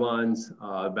those guidelines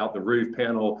about the roof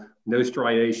panel, no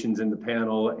striations in the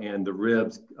panel, and the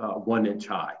ribs 1 inch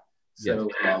high. So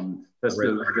that's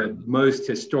the most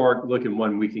historic looking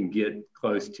one we can get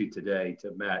close to today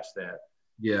to match that.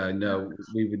 Yeah, no,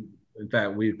 in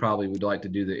fact, we probably would like to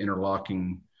do the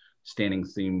interlocking standing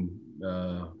seam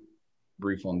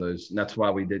roof on those. And that's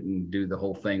why we didn't do the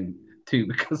whole thing too,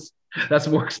 because that's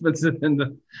more expensive than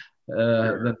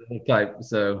the type.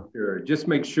 So sure. Just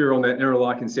make sure on that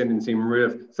interlocking standing seam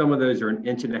roof, some of those are 1.5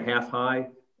 inches high,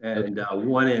 and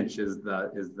 1 inch is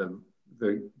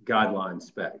the guideline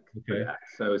spec. Okay.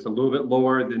 So it's a little bit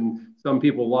lower than some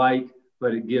people like,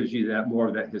 but it gives you that more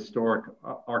of that historic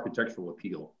architectural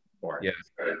appeal for it. Yeah.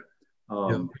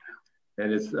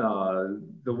 And it's the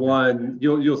one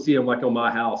you'll see them like on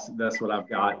my house. That's what I've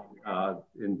got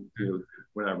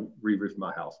when I re-roof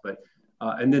my house. But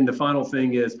and then the final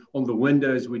thing is on the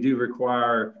windows, we do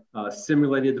require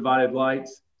simulated divided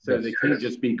lights. So they can't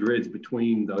just be grids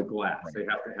between the glass. They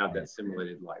have to have that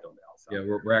simulated light on the outside.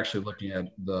 Yeah, we're actually looking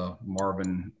at the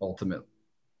Marvin Ultimate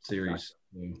series.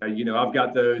 I've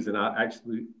got those, and I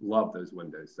actually love those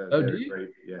windows. So they're great.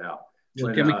 Yeah.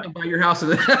 Well, can we come by your house?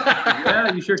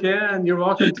 Yeah, you sure can. You're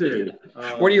welcome to.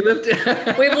 Where do you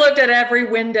live? We've looked at every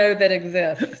window that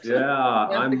exists. Yeah,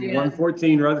 I'm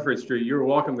 114 Rutherford Street. You're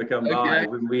welcome to come by.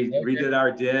 When we redid our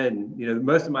den,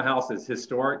 most of my house is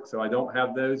historic, so I don't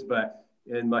have those. But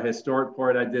in my historic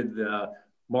part, I did the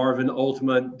Marvin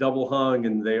Ultimate double hung,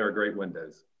 and they are great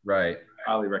windows. Right.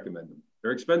 Highly recommend them.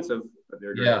 They're expensive, but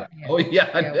they're great. Yeah. Oh,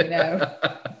 yeah. We know.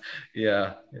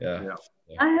 Yeah.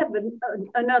 I have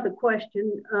another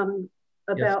question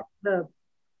about the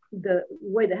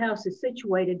way the house is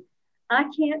situated. I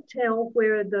can't tell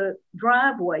where the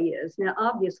driveway is. Now,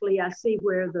 obviously, I see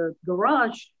where the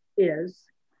garage is.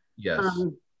 Yes.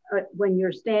 When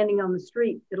you're standing on the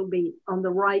street, it'll be on the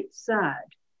right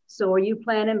side. So are you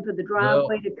planning for the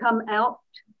driveway to come out?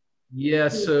 Yeah,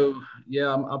 so,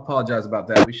 I apologize about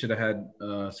that. We should have had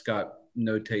Scott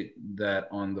notate that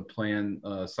on the plan,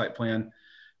 site plan.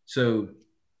 So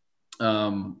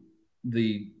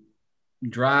the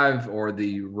drive or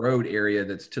the road area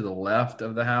that's to the left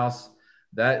of the house,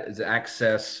 that is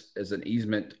access as an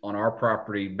easement on our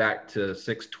property back to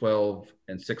 612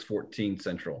 and 614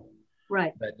 Central.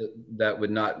 Right. That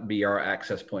would not be our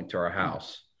access point to our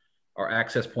house. Our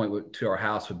access point to our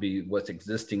house would be what's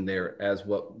existing there as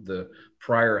what the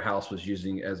prior house was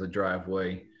using as a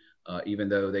driveway. Even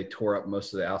though they tore up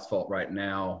most of the asphalt right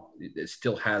now, it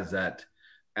still has that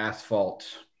asphalt,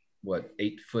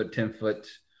 8 foot, 10 foot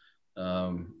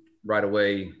right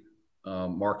away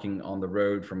marking on the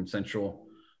road from Central,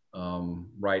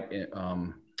 right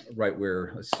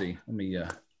where, let's see, let me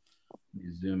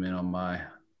zoom in on my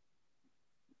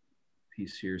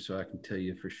piece here so I can tell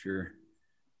you for sure.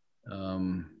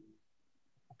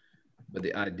 But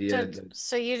the idea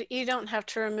so you don't have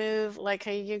to remove, like,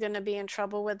 are you going to be in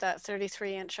trouble with that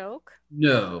 33-inch oak?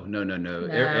 No.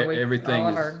 Everything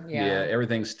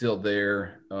everything's still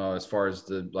there as far as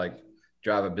the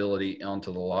drivability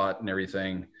onto the lot and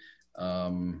everything.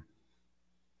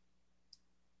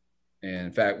 And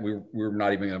in fact, we're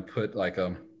not even going to put like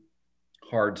a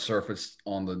hard surface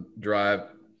on the drive,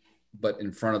 but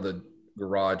in front of the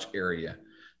garage area.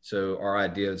 So our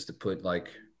idea is to put like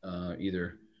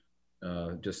either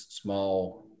just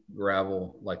small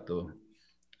gravel, like the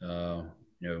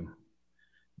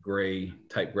gray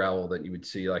type gravel that you would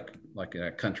see like in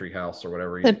a country house or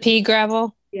whatever. The pea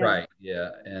gravel. Yeah. Right. Yeah.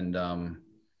 And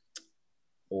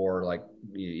or like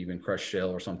even crushed shell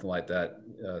or something like that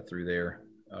through there,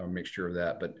 a mixture of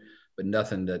that, but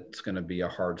nothing that's going to be a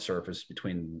hard surface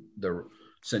between the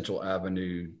Central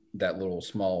Avenue, that little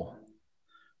small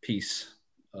piece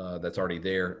that's already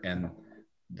there, and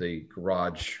the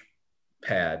garage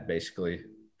pad, basically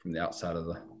from the outside of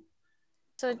the.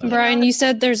 So Brian, you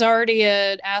said there's already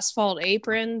an asphalt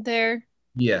apron there.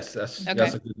 Yes, that's a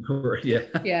good word. Yeah.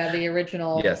 Yeah, the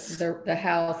original. Yes. The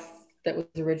house that was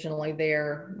originally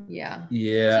there. Yeah.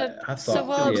 Yeah. So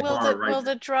will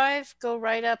the drive go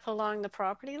right up along the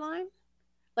property line?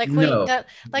 Like no.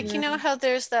 You know how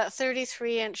there's that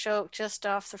 33-inch oak just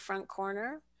off the front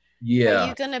corner? Yeah. Are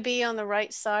you going to be on the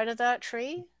right side of that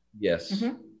tree? Yes.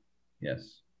 Mm-hmm.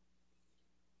 Yes.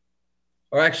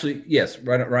 Or actually, yes,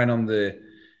 right on the,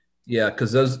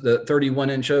 because the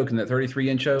 31-inch oak and the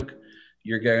 33-inch oak,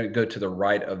 you're going to go to the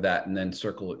right of that and then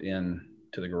circle it in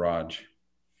to the garage.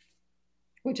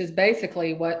 Which is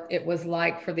basically what it was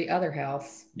like for the other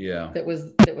house. Yeah. That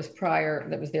was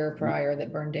there prior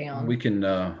that burned down. We can,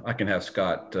 I can have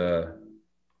Scott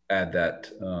add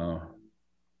that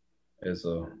as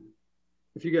a.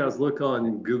 If you guys look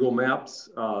on Google Maps,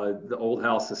 the old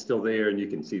house is still there and you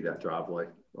can see that driveway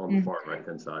on the far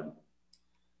right-hand side.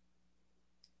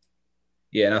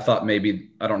 Yeah, and I thought maybe,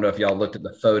 I don't know if y'all looked at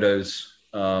the photos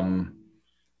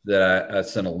that I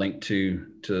sent a link to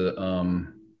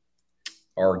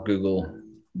our Google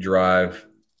Drive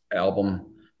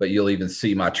album, but you'll even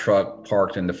see my truck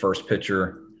parked in the first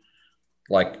picture,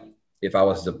 like if I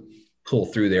was to pull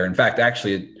through there. In fact,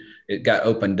 actually it got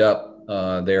opened up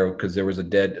there because there was a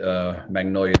dead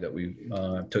magnolia that we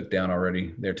took down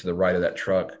already there to the right of that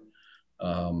truck.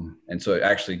 And so it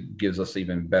actually gives us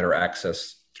even better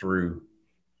access through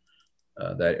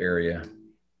that area.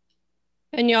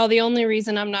 And y'all, the only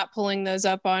reason I'm not pulling those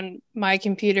up on my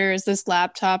computer is this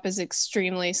laptop is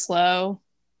extremely slow.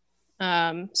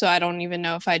 So I don't even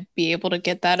know if I'd be able to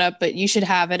get that up, but you should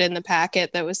have it in the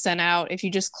packet that was sent out. If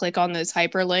you just click on those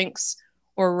hyperlinks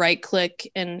or right click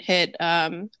and hit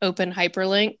open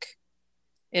hyperlink,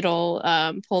 it'll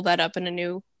pull that up in a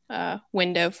new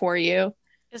window for you.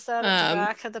 Is that at the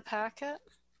back of the packet?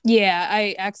 Yeah,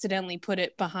 I accidentally put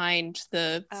it behind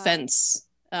the fence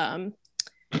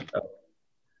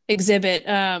exhibit.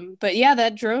 But yeah,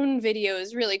 that drone video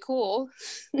is really cool.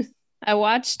 I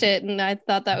watched it and I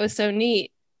thought that was so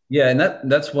neat. Yeah, and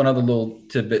that's one other little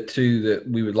tidbit too, that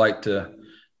we would like to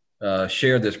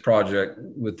share this project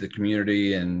with the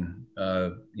community and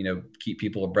keep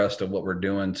people abreast of what we're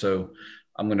doing. So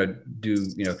I'm going to do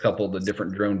a couple of the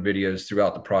different drone videos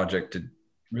throughout the project to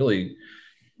really,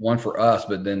 one for us,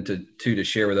 but then to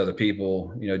share with other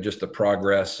people, just the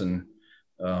progress. And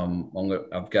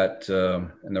I've got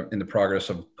in the progress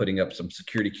of putting up some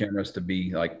security cameras to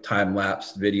be like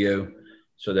time-lapse video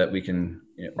so that we can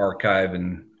archive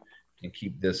and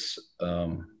keep this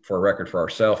for a record for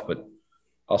ourselves, but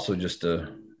also just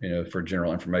for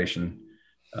general information.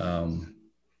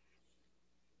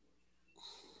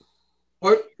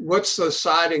 What's the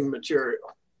siding material?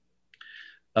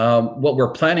 What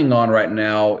we're planning on right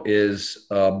now is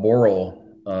Boral.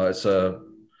 It's a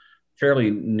fairly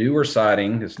newer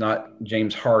siding. It's not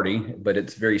James Hardie, but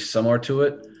it's very similar to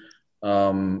it.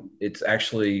 It's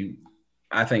actually,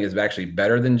 I think it's actually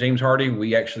better than James Hardie.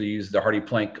 We actually used the Hardie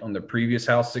plank on the previous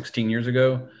house 16 years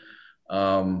ago.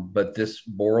 But this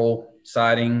Boral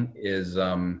siding is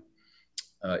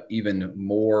even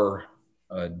more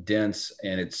dense,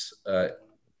 and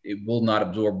it will not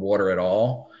absorb water at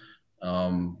all.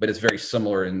 But it's very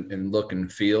similar in look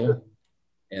and feel.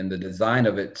 And the design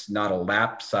of it's not a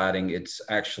lap siding. It's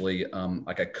actually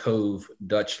like a cove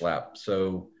Dutch lap.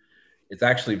 So it's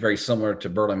actually very similar to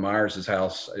Berlin Myers'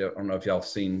 house. I don't know if y'all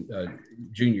seen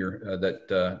Junior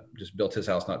that just built his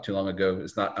house not too long ago.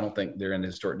 It's not, I don't think they're in the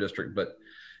historic district, but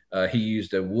he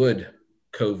used a wood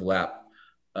cove lap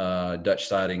Dutch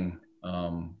siding.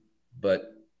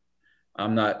 But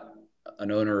I'm not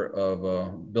an owner of a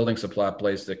building supply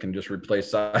place that can just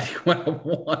replace siding when I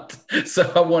want.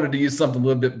 So I wanted to use something a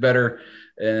little bit better,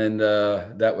 and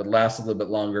that would last a little bit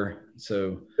longer.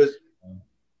 So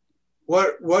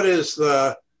what is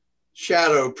the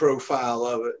shadow profile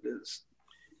of it?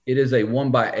 It is a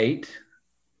 1x8.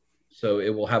 So it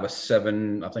will have a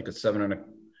 7, I think a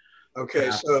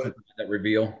Okay, so that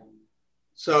reveal.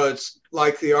 So it's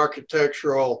like the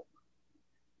architectural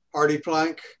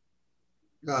HardiePlank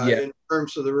in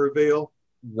terms of the reveal?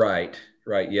 Right.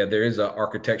 Yeah, there is an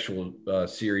architectural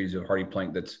series of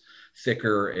HardiePlank that's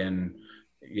thicker and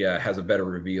has a better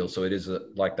reveal. So it is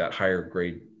like that higher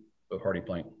grade of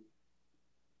HardiePlank.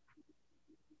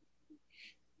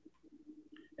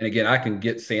 And again, I can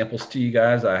get samples to you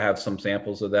guys. I have some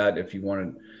samples of that if you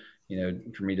wanted,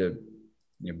 for me to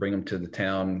bring them to the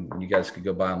town. You guys could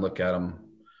go by and look at them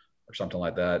or something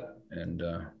like that. And,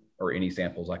 or any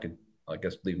samples I could, I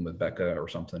guess, leave them with Becca or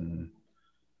something.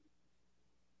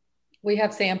 We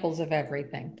have samples of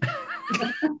everything.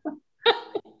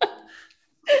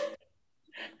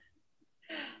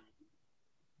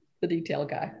 The detail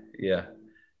guy. Yeah.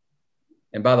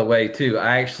 And by the way, too,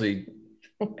 I actually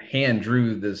hand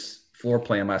drew this floor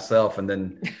plan myself and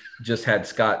then just had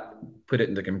Scott put it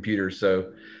in the computer.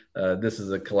 So this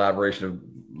is a collaboration of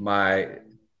my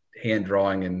hand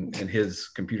drawing and his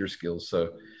computer skills.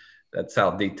 So that's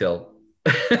how detailed.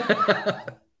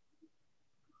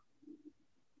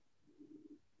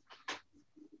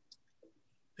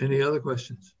 Any other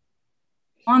questions?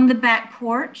 On the back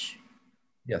porch,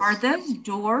 yes. Are those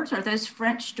doors, are those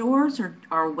French doors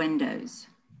or windows?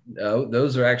 No,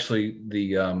 those are actually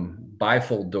the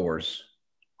bifold doors.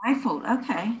 Bifold,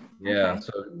 okay. Yeah, okay.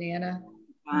 so Nana.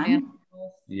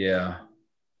 Yeah.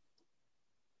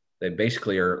 They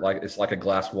basically are it's like a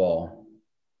glass wall.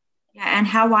 Yeah, and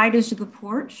how wide is the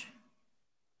porch?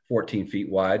 14 feet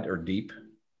wide or deep.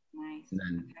 Nice. And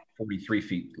then 43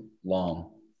 feet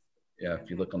long. Yeah, if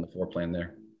you look on the floor plan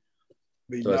there.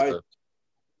 So nice.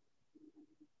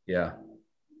 Yeah.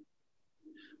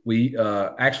 We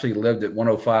actually lived at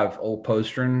 105 Old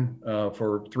Postern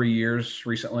for 3 years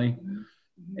recently. Mm-hmm.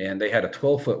 And they had a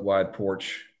 12-foot wide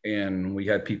porch. And we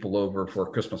had people over for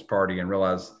a Christmas party and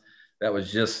realized that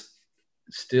was just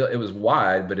still, it was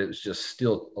wide, but it was just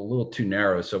still a little too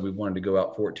narrow. So we wanted to go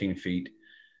out 14 feet.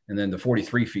 And then the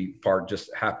 43 feet part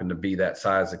just happened to be that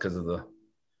size because of the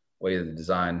way the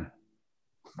design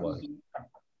was.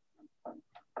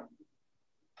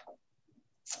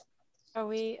 Are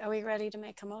we ready to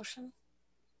make a motion?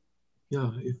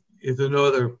 Yeah, if there are no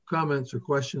other comments or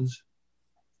questions.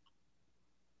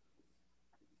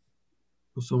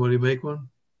 Will somebody make one?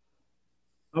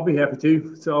 I'll be happy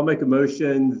to. So I'll make a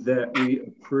motion that we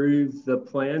approve the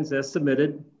plans as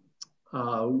submitted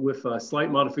with a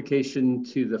slight modification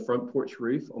to the front porch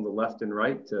roof on the left and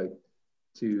right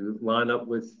to line up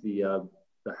with the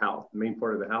house, the main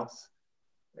part of the house.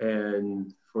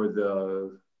 And for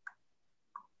the,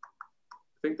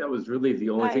 I think that was really the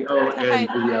only thing. Oh,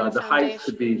 and the height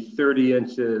to be 30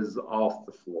 inches off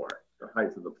the floor, the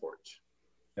height of the porch.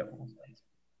 Yep.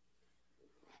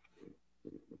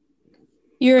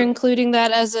 You're including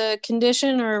that as a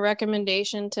condition or a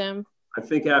recommendation, Tim? I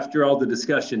think after all the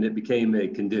discussion, it became a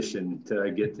condition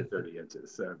to get to 30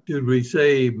 inches. So. Did we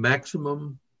say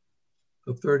maximum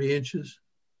of 30 inches?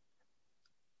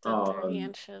 30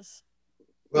 inches.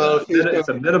 Well, it's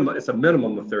a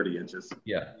minimum of 30 inches.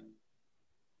 Yeah.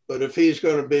 But if he's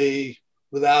going to be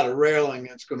without a railing,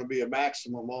 it's going to be a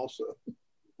maximum also.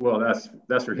 Well,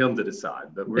 that's for him to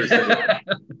decide, but we're saying,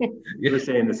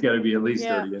 it's got to be at least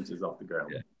 30 inches off the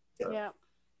ground. Yeah. So. Yeah.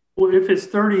 Well, if it's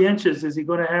 30 inches, is he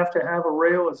going to have a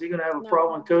rail? Is he going to have a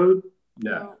problem with code?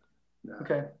 No.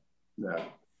 Okay. No.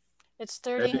 It's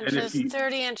 30 inches,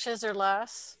 30 inches or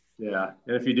less. Yeah,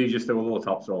 and if you do just a little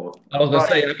topsoil. I was going to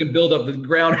say, I can build up the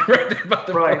ground right there by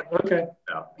the right, okay.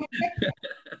 Yeah.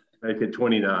 Make it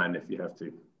 29 if you have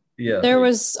to. Yeah. There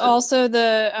was also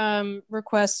the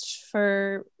request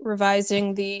for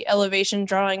revising the elevation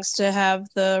drawings to have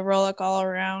the Rollock all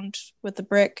around with the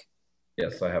brick.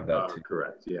 Yes, I have that too.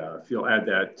 Correct. Yeah. If you'll add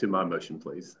that to my motion,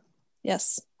 please.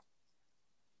 Yes.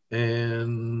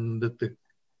 And that the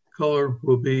color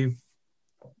will be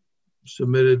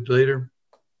submitted later.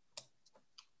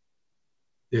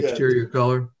 The exterior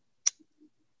color.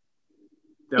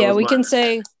 Yeah, we can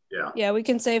say. Yeah, we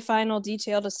can say final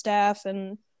detail to staff,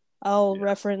 and I'll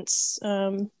reference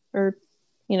or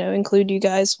include you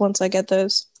guys once I get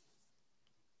those.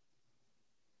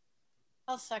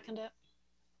 I'll second it.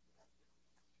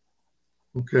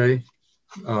 Okay.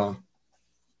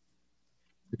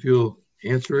 If you'll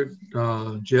answer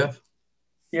it, Jeff?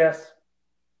 Yes.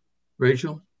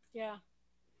 Rachel? Yeah.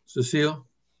 Cecile?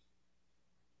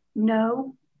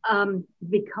 No,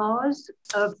 because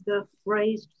of the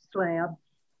raised slab,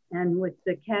 and with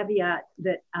the caveat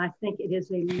that I think it is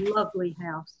a lovely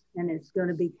house and it's going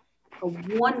to be a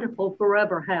wonderful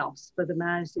forever house for the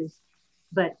Mises.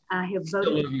 but I have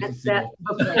voted against that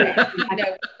before.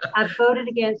 I've voted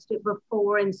against it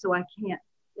before, and so I can't,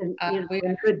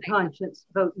 in good conscience,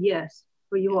 vote yes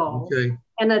for you all. Okay.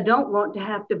 And I don't want to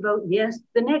have to vote yes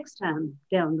the next time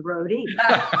down the road either.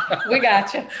 We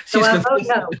got you. So I vote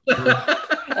no.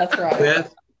 That's right.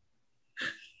 Beth?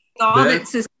 All that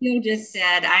Cecile just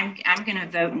said, I'm going to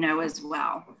vote no as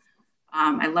well.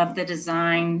 I love the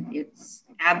design. It's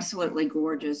absolutely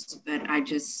gorgeous, but I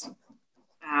just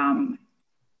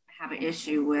have an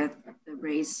issue with the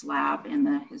raised slab in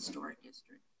the historic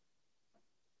district.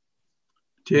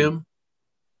 Tim?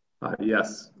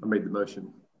 Yes, I made the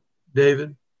motion.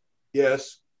 David?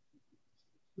 Yes.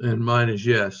 And mine is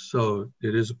yes, so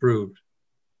it is approved.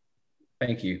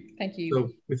 Thank you. Thank you.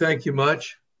 So we thank you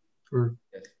much for.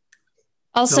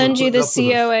 I'll send you the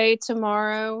COA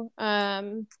tomorrow,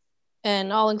 and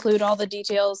I'll include all the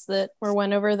details that were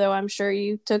went over, though I'm sure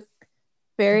you took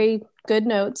very good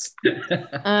notes.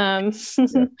 But I'll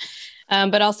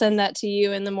send that to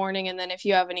you in the morning, and then if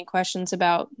you have any questions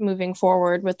about moving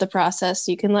forward with the process,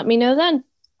 you can let me know then.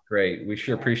 Great. We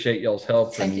sure appreciate y'all's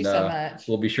help. Thank you so much.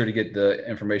 We'll be sure to get the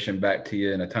information back to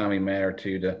you in a timely manner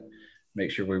too, to make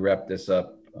sure we wrap this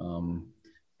up.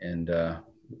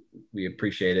 We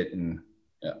appreciate it. And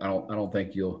I don't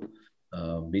think you'll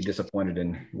be disappointed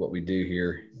in what we do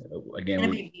here. Again, It's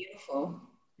gonna be beautiful.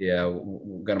 Yeah,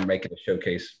 we're gonna make it a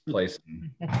showcase place.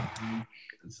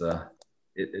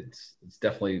 It's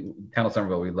definitely town of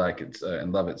Summerville. We like it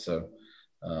and love it. So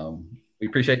we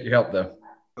appreciate your help, though.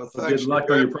 Well, Good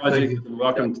luck on your project and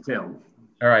welcome to town.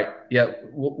 All right. Yeah,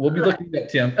 we'll be looking at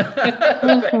Tim.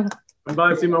 Come by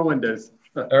and see my windows.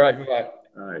 All right. Bye-bye.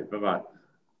 All right. Bye-bye.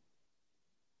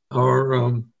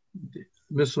 Our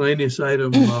miscellaneous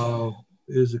item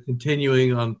is a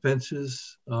continuing on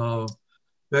fences.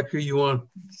 Becker, you want to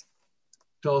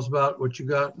tell us about what you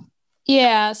got?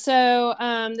 Yeah, so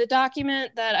the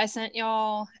document that I sent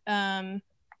y'all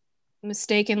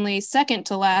mistakenly second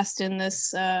to last in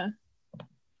this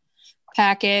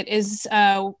packet is,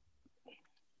 and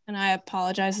I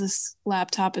apologize, this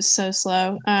laptop is so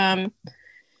slow.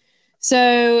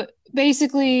 So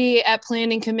basically at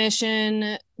Planning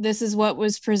Commission, this is what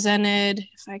was presented,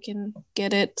 if I can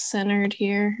get it centered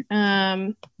here.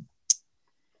 And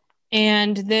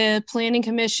the Planning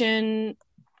Commission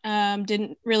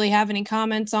didn't really have any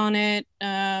comments on it,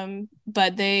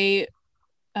 but they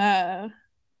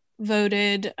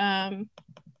voted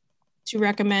to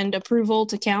recommend approval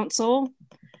to council.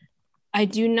 I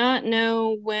do not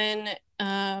know when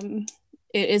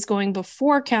it is going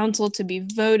before council to be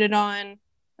voted on,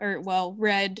 or well,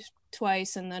 read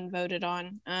twice and then voted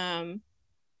on.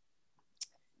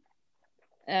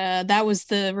 That was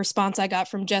the response I got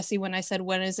from Jessie when I said,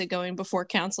 when is it going before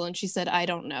council? And she said, I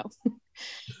don't know.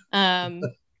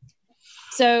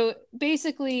 So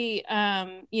basically,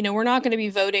 we're not going to be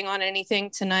voting on anything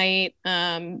tonight.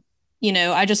 I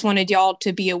just wanted y'all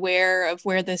to be aware of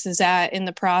where this is at in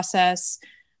the process.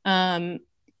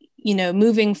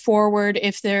 Moving forward,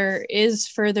 if there is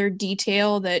further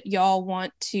detail that y'all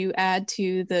want to add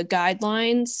to the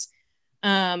guidelines,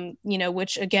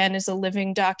 which again is a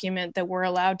living document that we're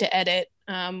allowed to edit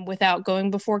without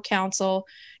going before council.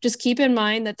 Just keep in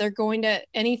mind that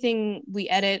anything we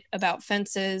edit about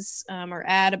fences or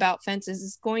add about fences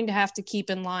is going to have to keep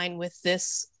in line with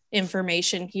this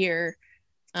information here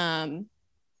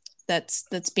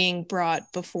that's being brought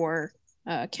before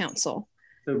council.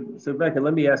 So Becca,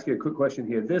 let me ask you a quick question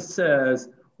here. This says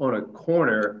on a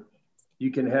corner,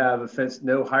 you can have a fence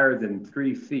no higher than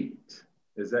 3 feet.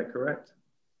 Is that correct?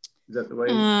 Is that the way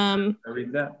I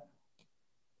read that?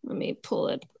 Let me pull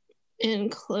it in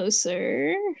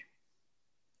closer.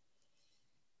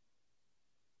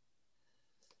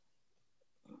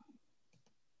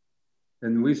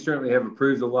 And we certainly have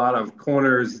approved a lot of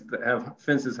corners that have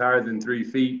fences higher than 3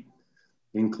 feet,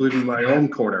 including my own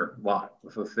corner lot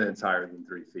with a fence higher than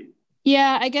 3 feet.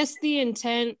 Yeah, I guess the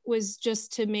intent was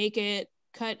just to make it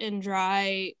cut and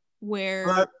dry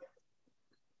where,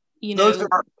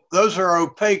 Those are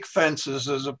opaque fences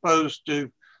as opposed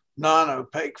to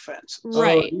non-opaque fences.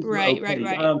 Right.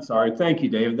 I'm sorry. Thank you,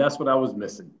 David. That's what I was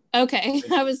missing. Okay.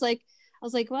 I was like,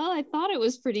 well, I thought it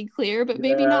was pretty clear, but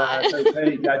maybe not.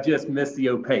 I just missed the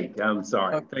opaque. I'm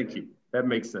sorry. Okay. Thank you. That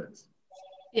makes sense.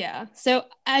 Yeah. So,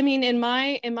 I mean, in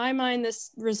my mind, this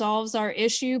resolves our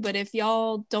issue, but if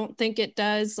y'all don't think it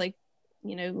does, let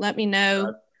me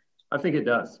know. I think it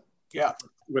does. Yeah.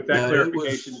 With that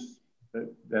clarification.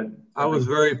 I was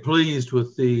very pleased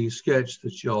with the sketch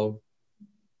that y'all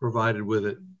provided with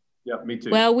it. Yeah, me too.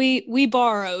 Well, we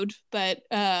borrowed, but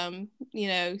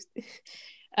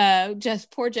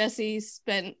poor Jessie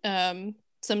spent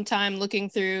some time looking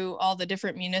through all the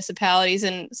different municipalities,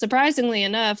 and surprisingly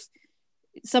enough,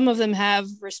 some of them have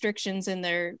restrictions in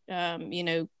their, you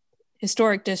know,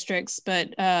 historic districts,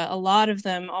 but a lot of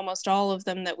them, almost all of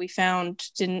them that we found,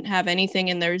 didn't have anything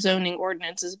in their zoning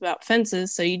ordinances about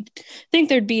fences. So you'd think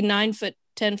there'd be 9-foot,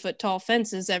 10-foot tall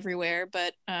fences everywhere,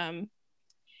 but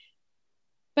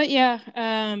yeah,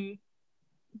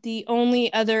 the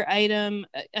only other item,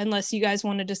 unless you guys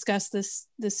want to discuss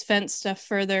this fence stuff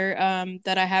further,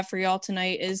 that I have for y'all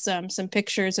tonight is some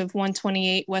pictures of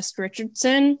 128 West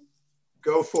Richardson.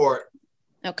 Go for it.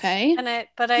 Okay.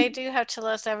 But I do have to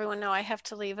let everyone know I have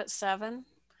to leave at 7.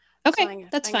 Okay, so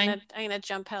that's fine. I'm gonna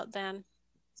jump out then.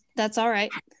 That's all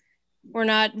right. We're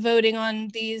not voting on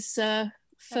these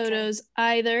photos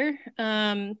either.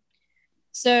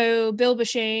 So Bill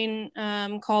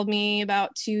Bashane called me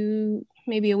about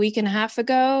maybe a week and a half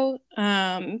ago.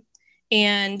 And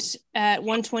at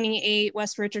 128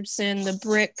 West Richardson, the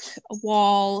brick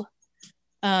wall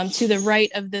to the right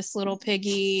of this little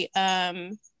piggy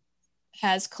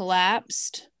has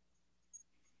collapsed.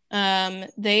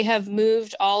 They have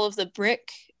moved all of the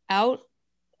brick out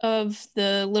of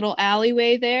the little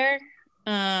alleyway there.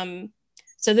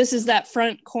 So this is that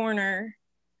front corner.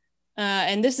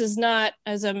 And this is not,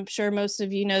 as I'm sure most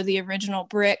of you know, the original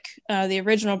brick. The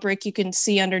original brick you can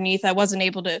see underneath. I wasn't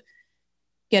able to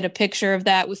get a picture of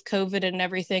that with COVID and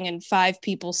everything, and 5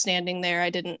 people standing there. I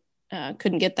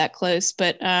couldn't get that close.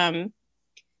 But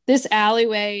this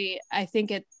alleyway, I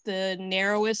think at the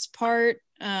narrowest part,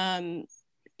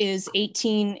 is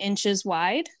 18 inches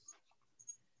wide.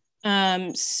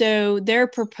 So their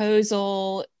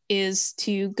proposal is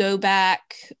to go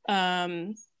back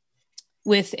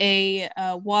with a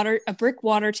brick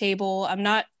water table. I'm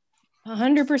not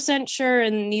 100% sure,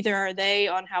 and neither are they,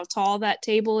 on how tall that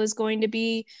table is going to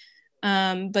be.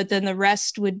 But then the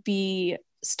rest would be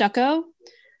stucco,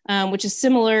 which is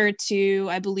similar to,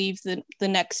 I believe, the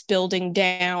next building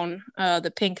down,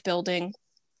 the pink building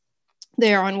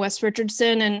there on West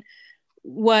Richardson. And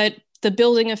what the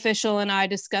building official and I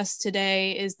discussed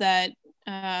today is that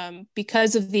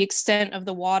because of the extent of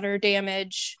the water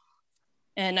damage,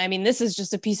 and I mean, this is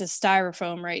just a piece of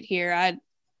styrofoam right here.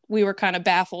 We were kind of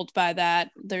baffled by that.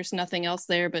 There's nothing else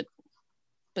there but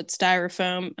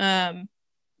styrofoam. And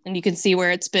you can see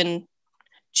where it's been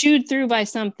chewed through by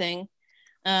something.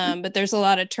 But there's a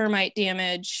lot of termite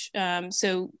damage.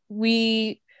 So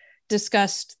we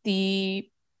discussed the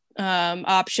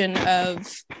option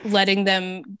of letting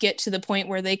them get to the point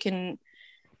where they can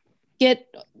get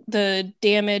the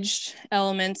damaged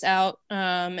elements out,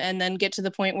 and then get to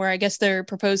the point where I guess they're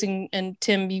proposing, and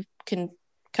Tim, you can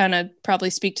kind of probably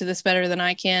speak to this better than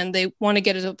I can. They want to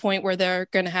get to a point where they're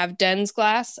going to have Dens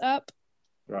glass up.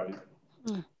 Right.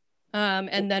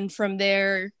 And then from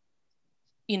there,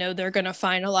 you know, they're going to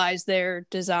finalize their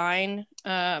design.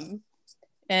 And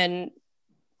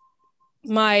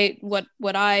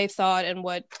what I thought, and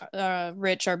what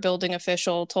Rich, our building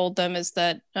official, told them is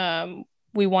that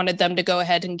we wanted them to go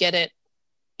ahead and get it,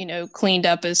 you know, cleaned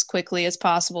up as quickly as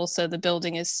possible so the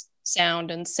building is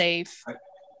sound and safe.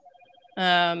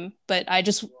 But I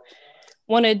just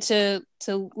wanted to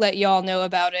let y'all know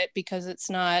about it, because it's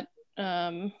not,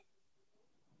 you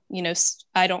know,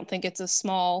 I don't think it's a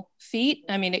small feat.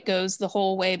 I mean, it goes the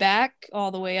whole way back,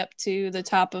 all the way up to the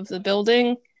top of the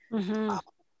building. Mm-hmm.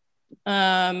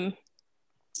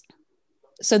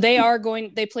 So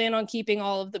they plan on keeping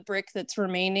all of the brick that's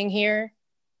remaining here.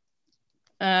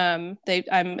 I'm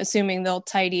assuming they'll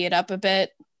tidy it up a bit,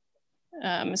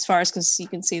 as far as, because you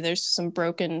can see there's some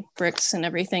broken bricks and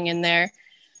everything in there.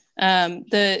 In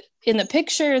the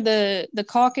picture, the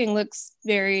caulking looks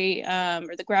very,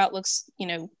 or the grout looks, you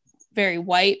know, very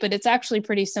white, but it's actually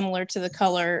pretty similar to the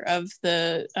color of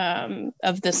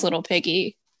this little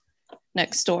piggy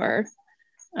next door.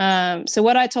 So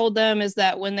what I told them is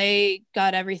that when they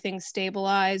got everything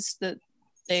stabilized, that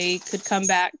they could come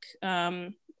back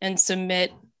and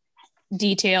submit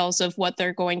details of what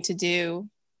they're going to do.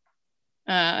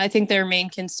 I think their main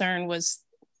concern was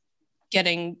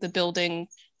getting the building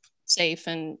safe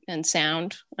and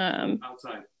sound,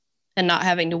 outside, and not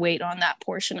having to wait on that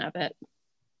portion of it.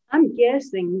 I'm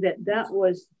guessing that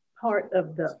was part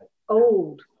of the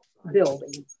old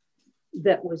building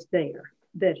that was there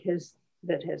that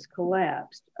has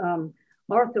collapsed.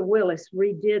 Martha Willis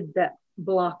redid that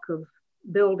block of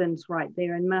buildings right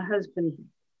there, and my husband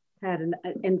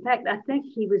in fact, I think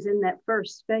he was in that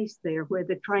first space there where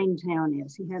the train town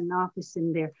is. He had an office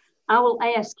in there. I will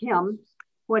ask him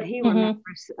what he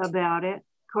remembers about it.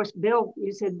 Of course, Bill,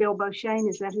 you said Bill Bashane,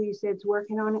 is that who you said is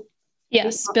working on it?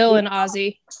 Yes, Bill and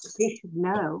Ozzy. He should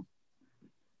know.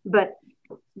 But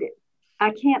I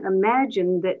can't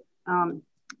imagine that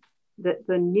that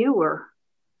the newer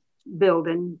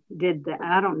building did that.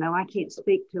 I don't know. I can't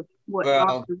speak to what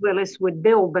Arthur Willis would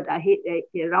build, but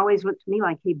it always looked to me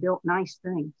like he built nice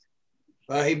things.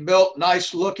 He built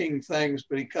nice looking things,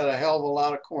 but he cut a hell of a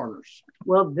lot of corners.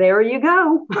 Well, there you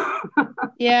go.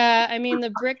 Yeah, I mean the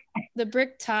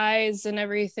brick ties and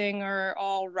everything are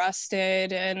all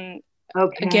rusted, and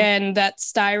again, that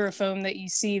styrofoam that you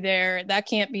see there, that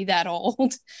can't be that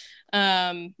old.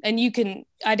 And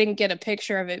I didn't get a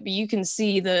picture of it, but you can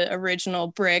see the original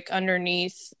brick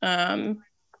underneath, at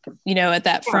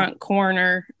that front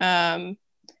corner.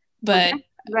 But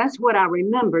that's what I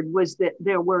remembered, was that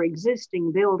there were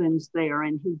existing buildings there,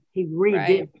 and he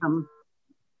redid them,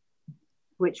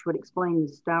 which would explain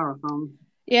the styrofoam.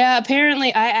 Yeah,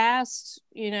 apparently I asked,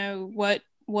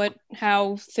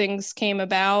 how things came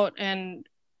about, and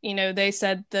they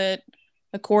said that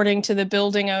according to the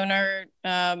building owner,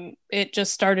 it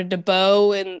just started to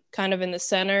bow and kind of in the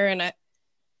center, and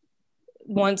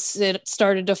once it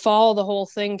started to fall, the whole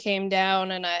thing came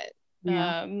down, and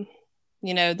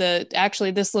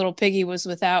this little piggy was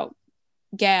without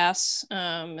gas,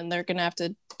 and they're gonna have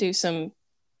to do some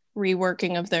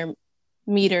reworking of their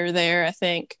meter there, I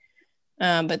think.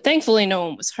 But thankfully no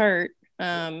one was hurt.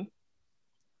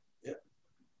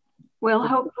 Well,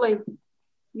 hopefully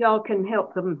y'all can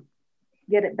help them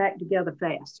get it back together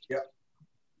fast. Yeah.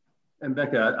 And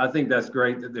Becca, I think that's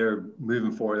great that they're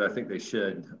moving forward. I think they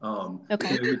should.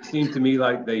 Okay. It would seem to me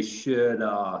like they should,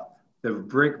 the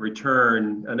brick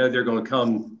return, I know they're going to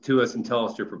come to us and tell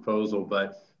us their proposal,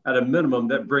 but at a minimum,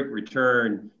 that brick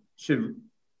return should,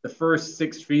 the first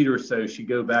 6 feet or so should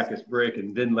go back as brick,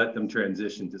 and then let them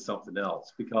transition to something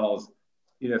else. Because,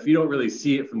 if you don't really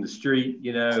see it from the street,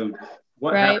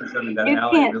 what happens under that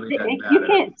alley really doesn't matter. You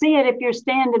can't see it if you're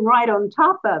standing right on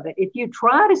top of it. If you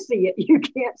try to see it, you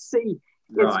can't see.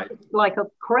 It's like a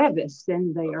crevice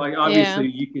in there. Like obviously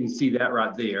you can see that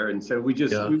right there. And so we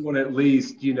want at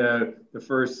least, the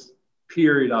first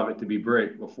period of it to be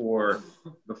brick before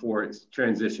it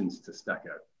transitions to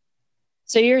stucco.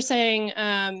 So you're saying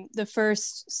the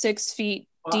first 6 feet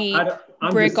deep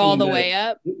brick all the way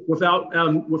up? Without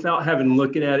having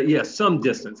looking at it, yes, some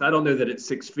distance. I don't know that it's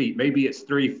 6 feet. Maybe it's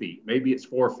 3 feet. Maybe it's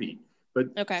 4 feet. But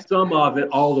some of it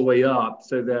all the way up,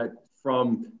 so that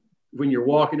from when you're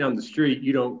walking down the street,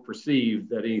 you don't perceive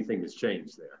that anything has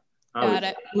changed there. Got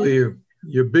it. Well,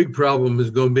 your big problem is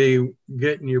going to be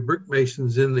getting your brick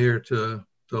masons in there to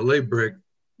lay brick.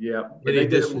 Yeah, but they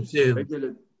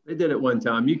did it one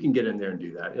time. You can get in there and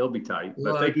do that. It'll be tight.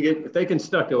 But if they can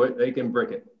stucco it, they can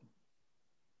brick it.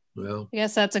 Well, I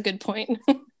guess that's a good point.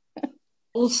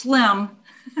 Old slim.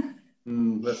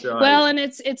 That's right. Well, and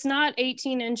it's not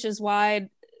 18 inches wide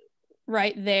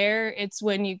right there. It's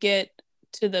when you get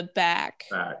to the back.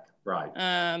 Right.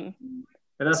 And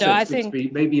that's so I 6 think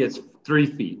feet. Maybe it's 3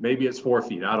 feet. Maybe it's 4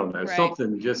 feet. I don't know. Right.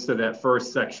 Something just so that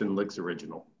first section looks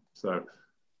original. So.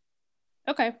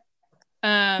 Okay.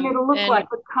 It'll look like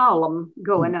a column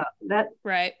going up. That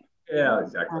right. Yeah,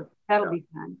 exactly. That'll be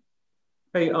fine.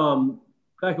 Hey,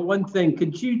 Becca, one thing,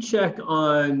 could you check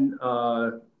on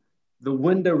the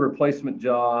window replacement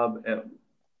job at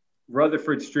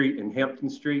Rutherford Street and Hampton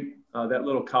Street? That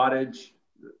little cottage,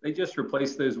 they just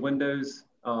replaced those windows.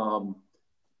 And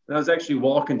I was actually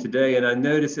walking today, and I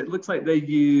noticed it looks like they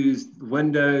used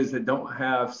windows that don't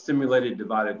have simulated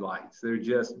divided lights. They're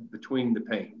just between the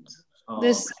panes.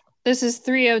 This is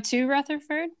 302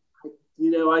 Rutherford?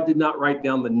 I did not write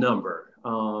down the number.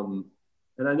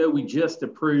 And I know we just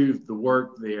approved the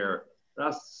work there.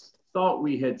 I thought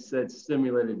we had said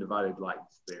simulated divided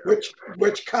lights there.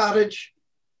 Which cottage?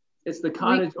 It's the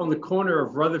cottage on the corner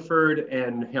of Rutherford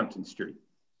and Hampton Street.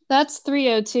 That's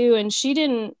 302, and she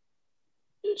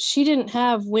didn't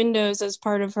have windows as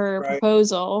part of her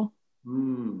proposal.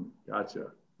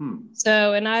 Gotcha.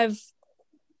 So, and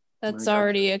that's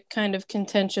already a kind of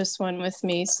contentious one with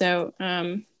me. So,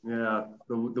 yeah,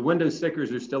 the window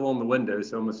stickers are still on the windows,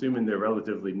 so I'm assuming they're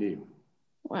relatively new.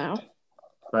 Wow.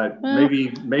 But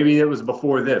maybe it was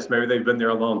before this. Maybe they've been there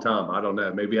a long time. I don't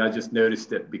know. Maybe I just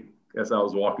noticed it as I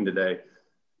was walking today.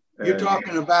 You're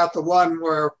talking about the one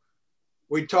where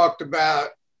we talked about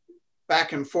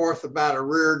back and forth about a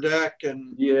rear deck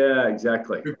and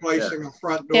exactly replacing a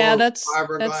front door. Yeah, with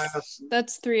fiberglass.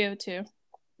 That's 302.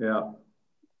 Yeah.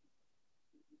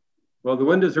 Well, the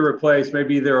windows are replaced.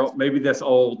 Maybe that's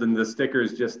old, and the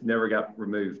stickers just never got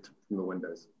removed from the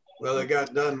windows. Well, they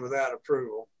got done without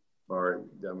approval. Or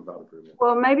done without approval.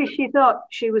 Well, maybe she thought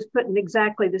she was putting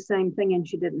exactly the same thing, and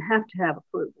she didn't have to have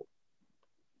approval.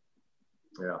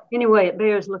 Yeah. Anyway, it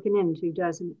bears looking into,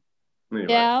 doesn't it?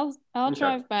 Anyway. Yeah, I'll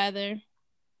drive by there.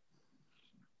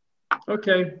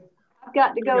 Okay. I've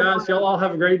got to go. Guys, y'all all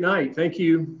have a great night. Thank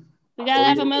you. We gotta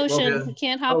have a motion. We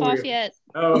can't hop off yet.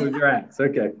 Oh, rats.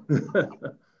 Okay.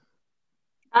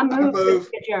 I move.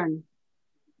 Adjourn.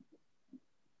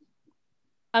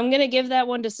 I'm gonna give that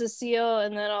one to Cecile,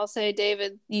 and then I'll say,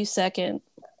 David, you second.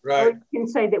 Right. Or you can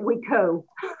say that we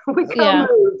co-moved. Yeah.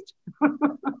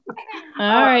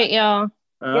 All right, y'all.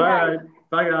 All right.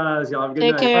 Bye, guys. Y'all have a good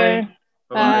Take night. care.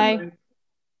 Bye. Bye.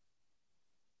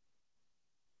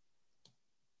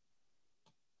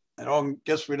 I don't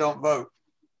guess we don't vote.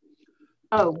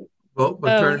 Oh. Vote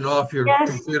by turning off your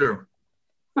computer.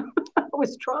 I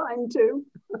was trying to.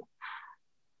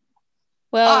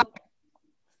 Well.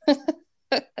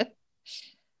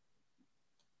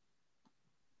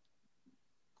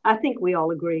 I think we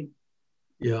all agree.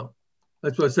 Yeah,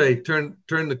 that's what I say. Turn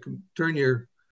your